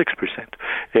minimum of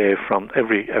 6% from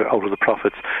every out of the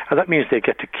profits, and that means they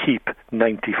get to keep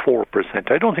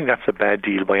 94%. I don't think that's a bad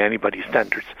deal by anybody's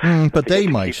standards. But they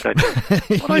might.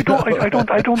 I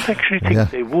don't actually think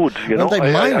they would.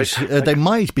 They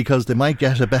might because they might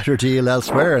get a better deal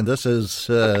elsewhere, and this is.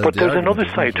 But there's another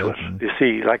side to it. You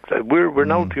see, like we're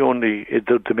now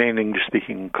the main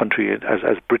English-speaking country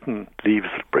as Britain leaves.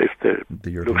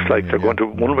 If looks like they're going to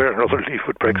one way or another leave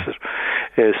with Brexit.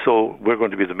 So we're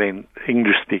going to be the main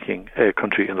English-speaking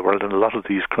country in the world, and a lot of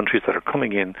these countries that are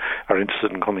coming in are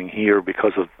interested in coming here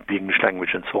because of the English language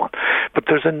and so on. But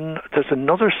there's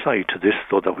another side to this,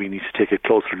 though, that we need to take a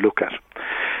closer look at.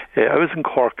 I was in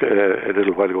Cork a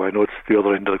little while ago. I know it's the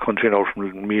other end of the country now,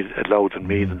 from Meath, Louth and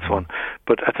Meath and so on.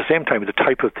 But at the same time, the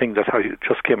type of thing that I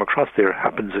just came across there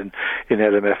happens in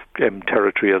LMF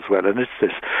territory as well. And it's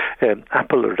this.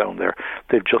 Apple are down there.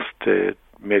 They've just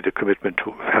made a commitment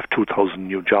to have 2,000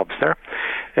 new jobs there,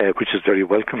 which is very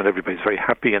welcome, and everybody's very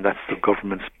happy, and that's the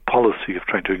government's policy of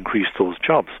trying to increase those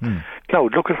jobs. Now,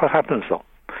 look at what happens, though.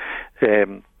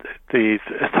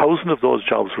 1,000 of those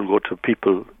jobs will go to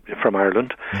people from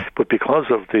Ireland, but because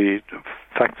of the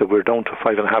fact that we're down to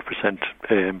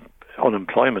 5.5%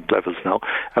 unemployment levels now,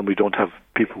 and we don't have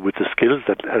people with the skills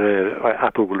that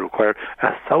Apple will require,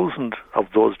 1,000 of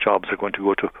those jobs are going to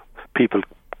go to people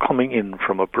coming in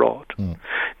from abroad.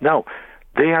 Now,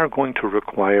 they are going to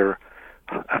require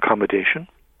accommodation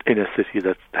in a city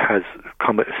that has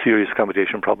serious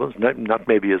accommodation problems, not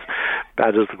maybe as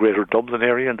bad as the Greater Dublin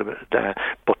area,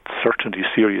 but certainly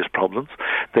serious problems.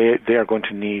 They are going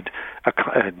to need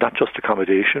not just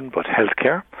accommodation, but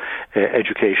healthcare,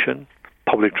 education,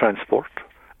 public transport,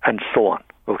 and so on.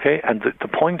 Okay, and the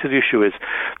point of the issue is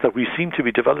that we seem to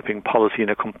be developing policy in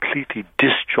a completely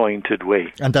disjointed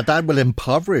way. And that will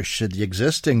impoverish the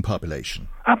existing population.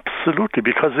 Absolutely,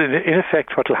 because in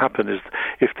effect what will happen is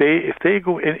if they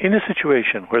go in a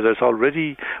situation where there's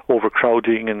already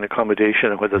overcrowding in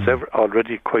accommodation and where there's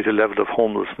already quite a level of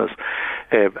homelessness,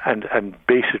 and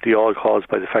basically all caused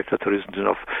by the fact that there isn't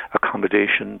enough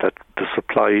accommodation, that the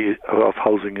supply of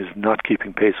housing is not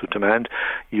keeping pace with demand,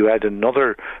 you add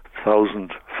another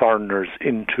 1,000 foreigners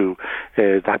into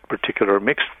that particular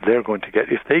mix, they're going to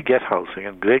get, if they get housing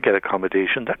and they get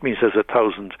accommodation, that means there's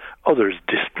 1,000 others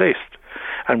displaced.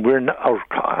 And we're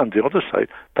on the other side,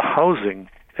 the housing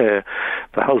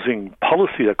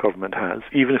policy that government has,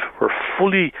 even if we're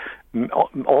fully,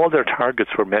 all their targets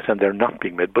were met, and they're not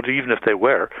being met, but even if they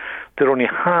were, they're only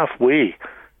halfway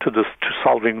to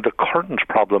solving the current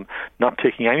problem, not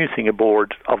taking anything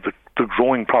aboard of the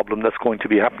growing problem that's going to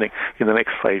be happening in the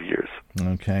next 5 years.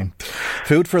 Okay.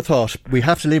 Food for thought. We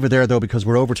have to leave it there, though, because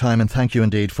we're over time, and thank you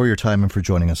indeed for your time and for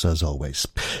joining us as always.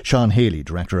 Sean Healy,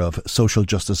 Director of Social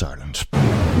Justice Ireland.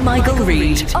 Michael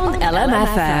Reid on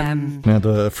LMFM. Now,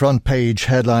 the front page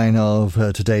headline of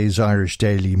today's Irish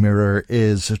Daily Mirror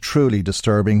is truly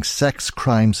disturbing. Sex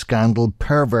crime scandal,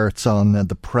 perverts on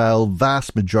the prowl,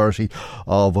 vast majority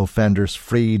of offenders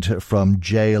freed from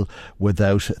jail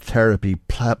without therapy.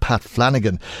 Pat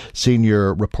Flanagan,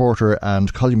 senior reporter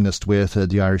and columnist with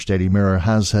the Irish Daily Mirror,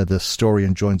 has this story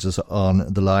and joins us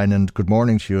on the line. And good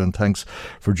morning to you, and thanks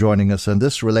for joining us. And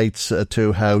this relates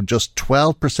to how just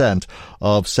 12%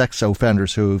 of sex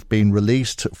offenders who've been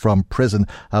released from prison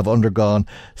have undergone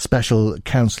special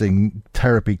counselling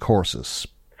therapy courses.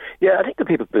 Yeah, I think the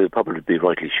people will probably be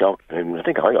rightly shocked. I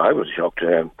think I was shocked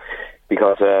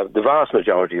because the vast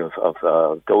majority of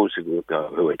those who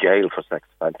are jailed for sex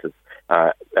offences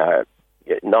are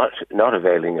not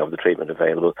availing of the treatment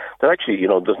available. They're actually,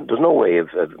 there's no way of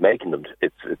making them.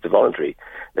 It's a voluntary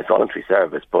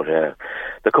service, but they're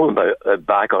coming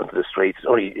back onto the streets.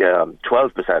 Only 12%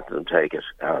 of them take it,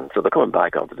 and so they're coming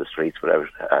back onto the streets without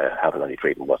having any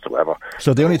treatment whatsoever.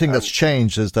 So the only thing that's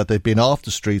changed is that they've been off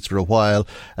the streets for a while,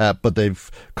 but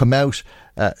they've come out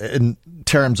in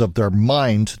terms of their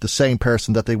mind the same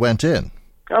person that they went in.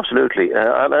 Absolutely,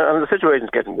 and the situation's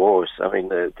getting worse. I mean,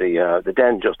 the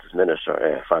then Justice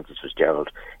Minister Francis Fitzgerald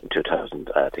in 2000,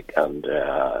 I think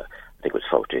it was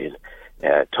 14,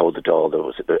 told the Dáil there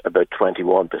was about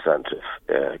 21%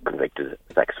 of convicted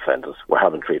sex offenders were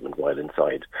having treatment while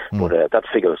inside, but that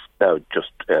figure's now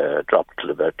just dropped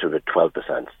to about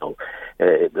 12%. So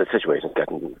the situation's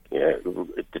getting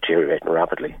deteriorating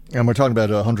rapidly. And we're talking about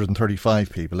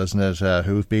 135 people, isn't it,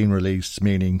 who've been released,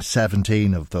 meaning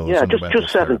 17 of those. Yeah,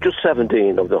 just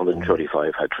 17 of the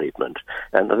 135 had treatment.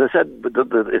 And as I said,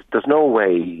 there's no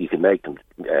way you can make them.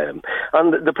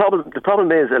 And the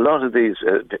problem is a lot of these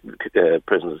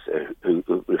prisoners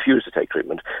who refuse to take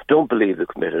treatment don't believe they've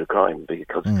committed a crime,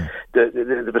 because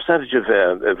the percentage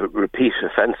of repeat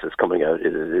offences coming out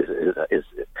is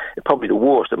probably the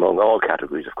worst among all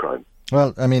categories of crime.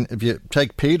 Well, I mean, if you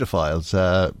take paedophiles,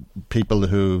 people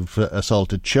who've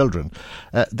assaulted children,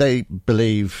 they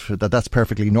believe that that's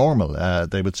perfectly normal.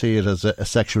 They would see it as a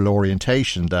sexual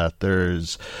orientation, that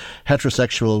there's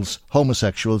heterosexuals,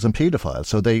 homosexuals and paedophiles.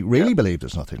 So they really believe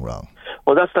there's nothing wrong.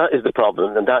 Well, that is the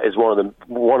problem, and that is one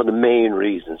of the main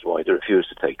reasons why they refuse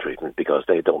to take treatment, because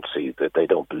they don't see that, they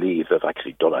don't believe they've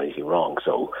actually done anything wrong.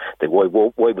 So why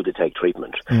would they take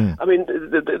treatment? I mean,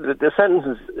 the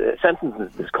sentences in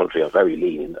this country are very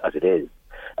lenient as it is.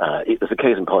 There's a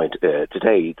case in point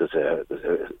today. There's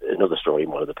another story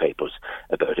in one of the papers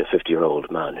about a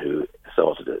 50-year-old man who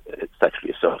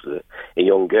sexually assaulted a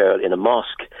young girl in a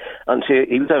mosque, and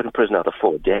he was out in prison after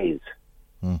 4 days.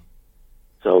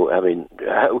 So, I mean,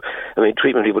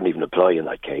 treatment wouldn't even apply in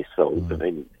that case. So, I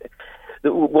mean,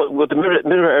 what the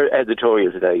Mirror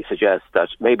editorial today suggests that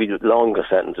maybe longer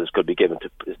sentences could be given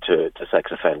to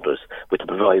sex offenders, with the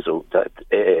proviso that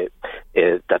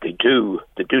they do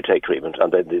take treatment,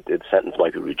 and then the sentence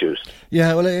might be reduced.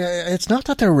 Yeah, well, it's not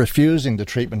that they're refusing the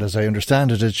treatment, as I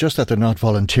understand it. It's just that they're not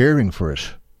volunteering for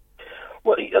it.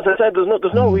 Well, as I said,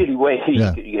 there's no really way you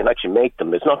can actually make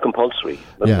them. It's not compulsory.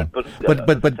 But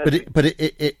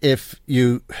if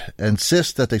you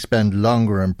insist that they spend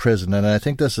longer in prison, and I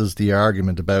think this is the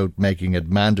argument about making it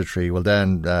mandatory, well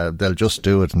then they'll just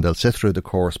do it and they'll sit through the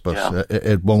course, but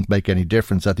it won't make any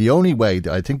difference. That the only way,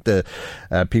 I think the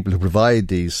people who provide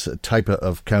these type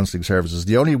of counselling services,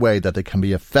 the only way that they can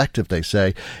be effective, they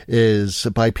say, is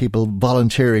by people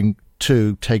volunteering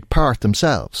to take part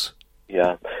themselves.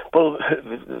 Yeah. Well,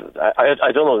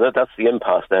 I don't know. That's the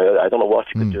impasse now. I don't know what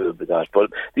you could do with that. But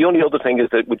the only other thing is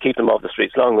that it would keep them off the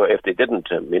streets longer if they didn't.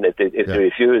 I mean, if they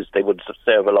refused, they would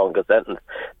serve a longer sentence.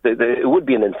 It would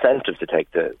be an incentive to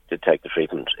take the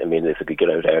treatment. I mean, if they could get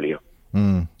out earlier.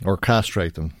 Or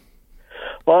castrate them.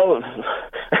 Well,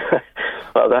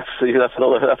 that's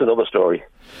another story.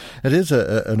 It is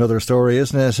another story,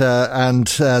 isn't it? And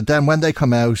then when they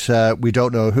come out, we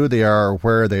don't know who they are,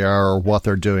 where they are, or what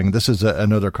they're doing. This is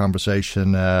another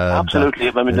conversation. Absolutely.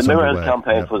 I mean, the Mirror has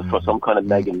campaigned for some kind of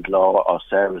Megan's Law or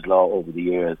Sarah's Law over the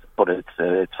years, but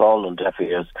it's fallen on deaf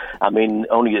ears. I mean,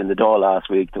 only in the door last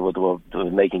week, they were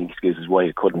making excuses why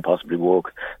it couldn't possibly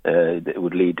work. It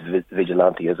would lead to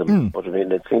vigilantism. But I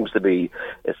mean, it seems to be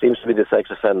the sex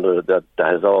offender that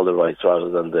has all the rights rather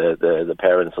than the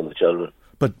parents and the children.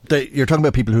 But you're talking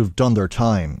about people who've done their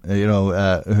time,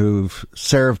 who've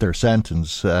served their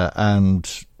sentence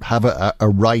and have a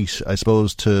right, I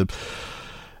suppose, to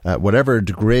whatever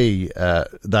degree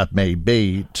that may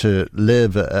be, to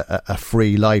live a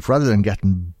free life rather than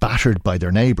getting battered by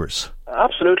their neighbours.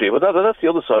 Absolutely. Well, that's the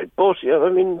other side. But, I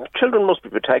mean, children must be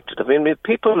protected. I mean,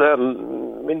 people,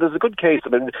 there's a good case. I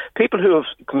mean, people who have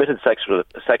committed sexual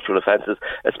offences,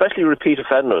 especially repeat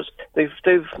offenders, they've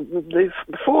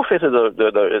forfeited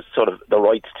the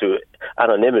rights to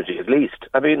anonymity, at least.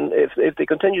 I mean, if they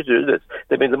continue to do this,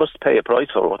 they must pay a price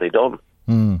for what they've done.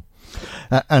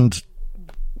 And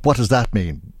what does that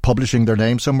mean? Publishing their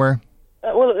name somewhere?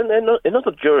 Well, in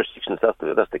other jurisdictions, that's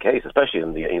the case, especially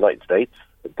in the United States.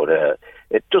 But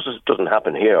it just doesn't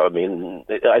happen here. I mean,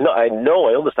 I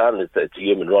understand it's a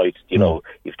human right. You know,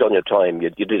 you've done your time. You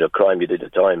did a crime. You did a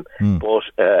time. But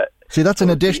see, that's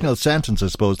an additional sentence, I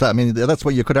suppose. That's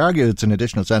what you could argue. It's an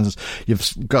additional sentence.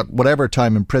 You've got whatever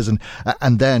time in prison,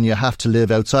 and then you have to live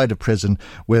outside of prison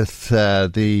with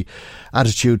the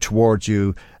attitude towards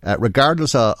you,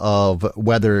 regardless of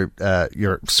whether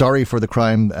you're sorry for the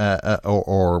crime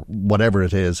or whatever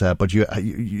it is. But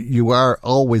you are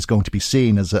always going to be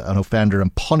seen as an offender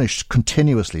and punished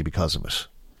continuously because of it.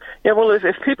 Yeah, well, if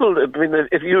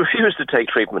you refuse to take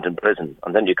treatment in prison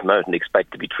and then you come out and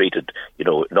expect to be treated,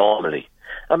 normally,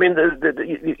 I mean,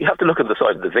 you have to look at the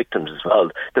side of the victims as well.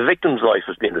 The victim's life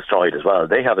has been destroyed as well.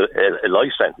 They have a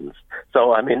life sentence.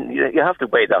 So, I mean, you have to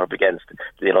weigh that up against,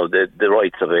 the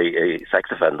rights of a sex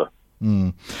offender.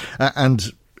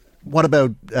 And what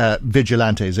about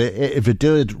vigilantes? If it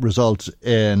did result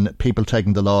in people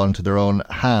taking the law into their own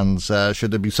hands, should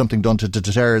there be something done to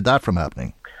deter that from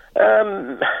happening?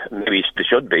 Maybe there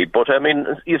should be, but I mean,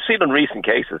 you've seen in recent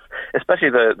cases, especially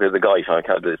the guy,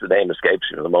 the name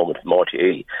escapes me at the moment, Morty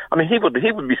E. I mean, he would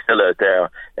be still out there,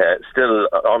 still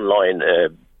online,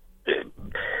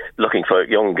 looking for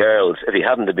young girls if he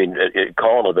hadn't been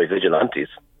cornered by vigilantes.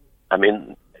 I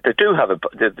mean, they do have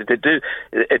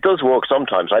it does work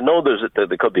sometimes. I know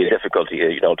there could be a difficulty,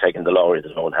 taking the law in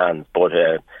their own hands, but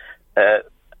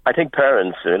I think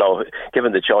parents,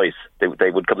 given the choice, they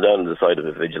would come down on the side of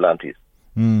the vigilantes.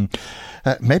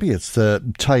 Maybe it's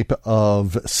the type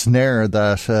of snare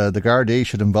that the Gardaí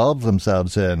should involve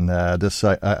themselves in, this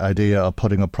idea of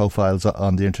putting up profiles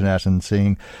on the internet and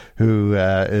seeing who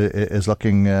is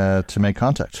looking to make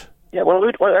contact. Yeah, well,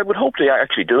 I would hope they are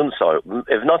actually doing so.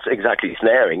 If not exactly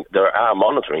snaring, they are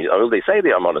monitoring, or they say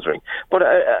they are monitoring. But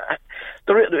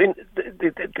with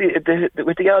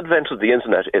the advent of the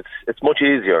internet, it's much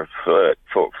easier for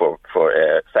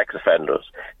sex offenders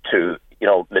to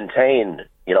maintain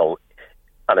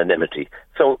anonymity.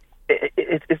 So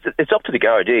it's up to the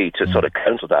Gardaí to sort of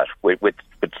counter that with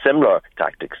similar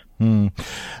tactics.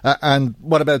 And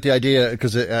what about the idea,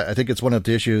 because I think it's one of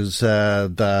the issues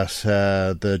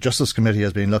that the Justice Committee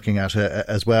has been looking at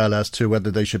as well, as to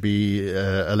whether they should be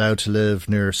allowed to live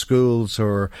near schools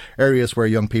or areas where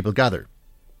young people gather?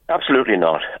 Absolutely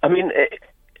not. I mean,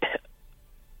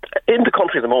 in the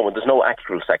country at the moment, there's no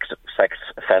actual sex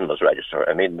offenders register.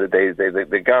 I mean,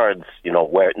 the guards, know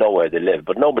where they live,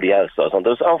 but nobody else does. And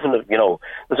there's often,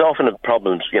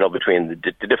 problems, between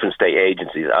the different state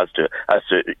agencies as to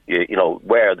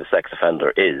where the sex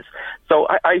offender is. So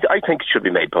I think it should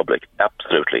be made public.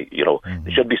 Absolutely,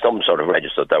 there should be some sort of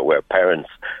register there where parents,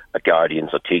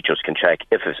 guardians, or teachers can check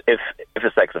if a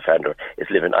sex offender is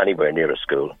living anywhere near a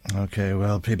school. Okay,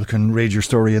 well, people can read your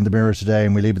story in the Mirror today,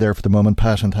 and we leave it there for the moment,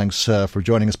 Pat. And thanks for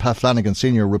joining us. Pat Flanagan,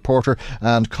 senior reporter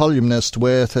and columnist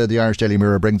with the Irish Daily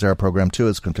Mirror, brings our programme to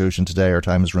its conclusion today. Our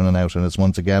time is running out, and it's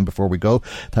once again, before we go,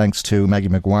 thanks to Maggie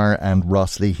Maguire and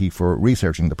Ross Leahy for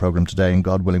researching the programme today. And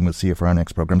God willing, we'll see you for our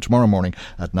next programme tomorrow morning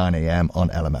at 9 a.m. on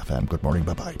LMFM. Good morning.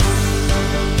 Bye-bye.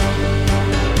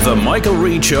 The Michael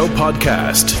Reid Show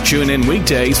podcast. Tune in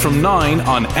weekdays from 9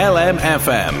 on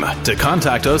LMFM. To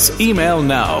contact us, email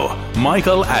now,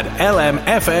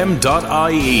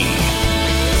 michael@lmfm.ie.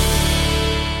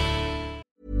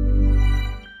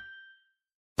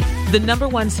 The number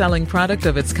one selling product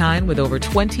of its kind with over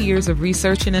 20 years of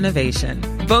research and innovation.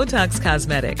 Botox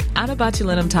Cosmetic, out of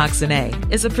botulinum toxin A,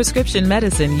 is a prescription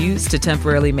medicine used to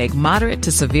temporarily make moderate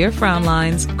to severe frown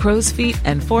lines, crow's feet,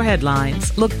 and forehead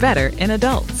lines look better in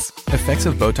adults. Effects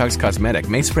of Botox Cosmetic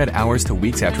may spread hours to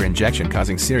weeks after injection,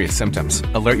 causing serious symptoms.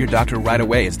 Alert your doctor right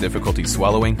away as difficulty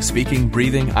swallowing, speaking,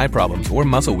 breathing, eye problems, or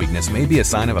muscle weakness may be a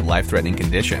sign of a life-threatening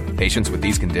condition. Patients with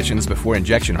these conditions before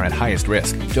injection are at highest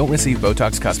risk. Don't receive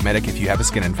Botox Cosmetic if you have a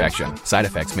skin infection. Side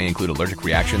effects may include allergic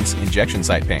reactions, injection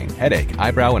site pain, headache,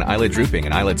 eyebrow and eyelid drooping,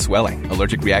 and eyelid swelling.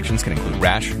 Allergic reactions can include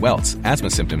rash, welts, asthma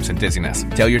symptoms, and dizziness.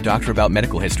 Tell your doctor about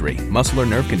medical history, muscle or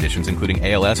nerve conditions including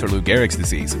ALS or Lou Gehrig's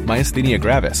disease, myasthenia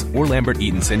gravis, or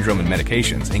Lambert-Eaton syndrome, and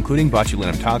medications, including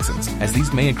botulinum toxins, as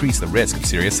these may increase the risk of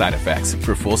serious side effects.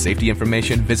 For full safety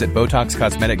information, visit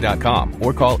BotoxCosmetic.com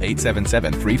or call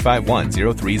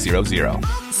 877-351-0300.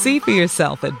 See for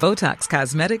yourself at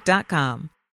BotoxCosmetic.com.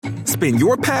 Spin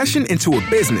your passion into a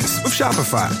business with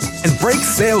Shopify and break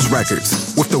sales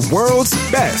records with the world's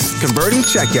best converting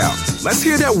checkout. Let's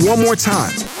hear that one more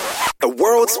time. The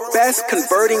world's best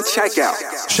converting checkout.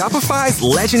 Shopify's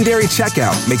legendary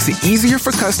checkout makes it easier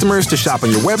for customers to shop on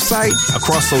your website,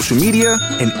 across social media,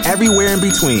 and everywhere in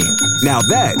between. Now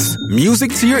that's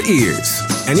music to your ears.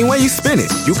 Any way you spin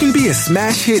it, you can be a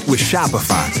smash hit with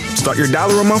Shopify. Start your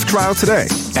 $1 a month trial today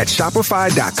at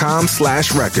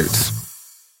shopify.com/records.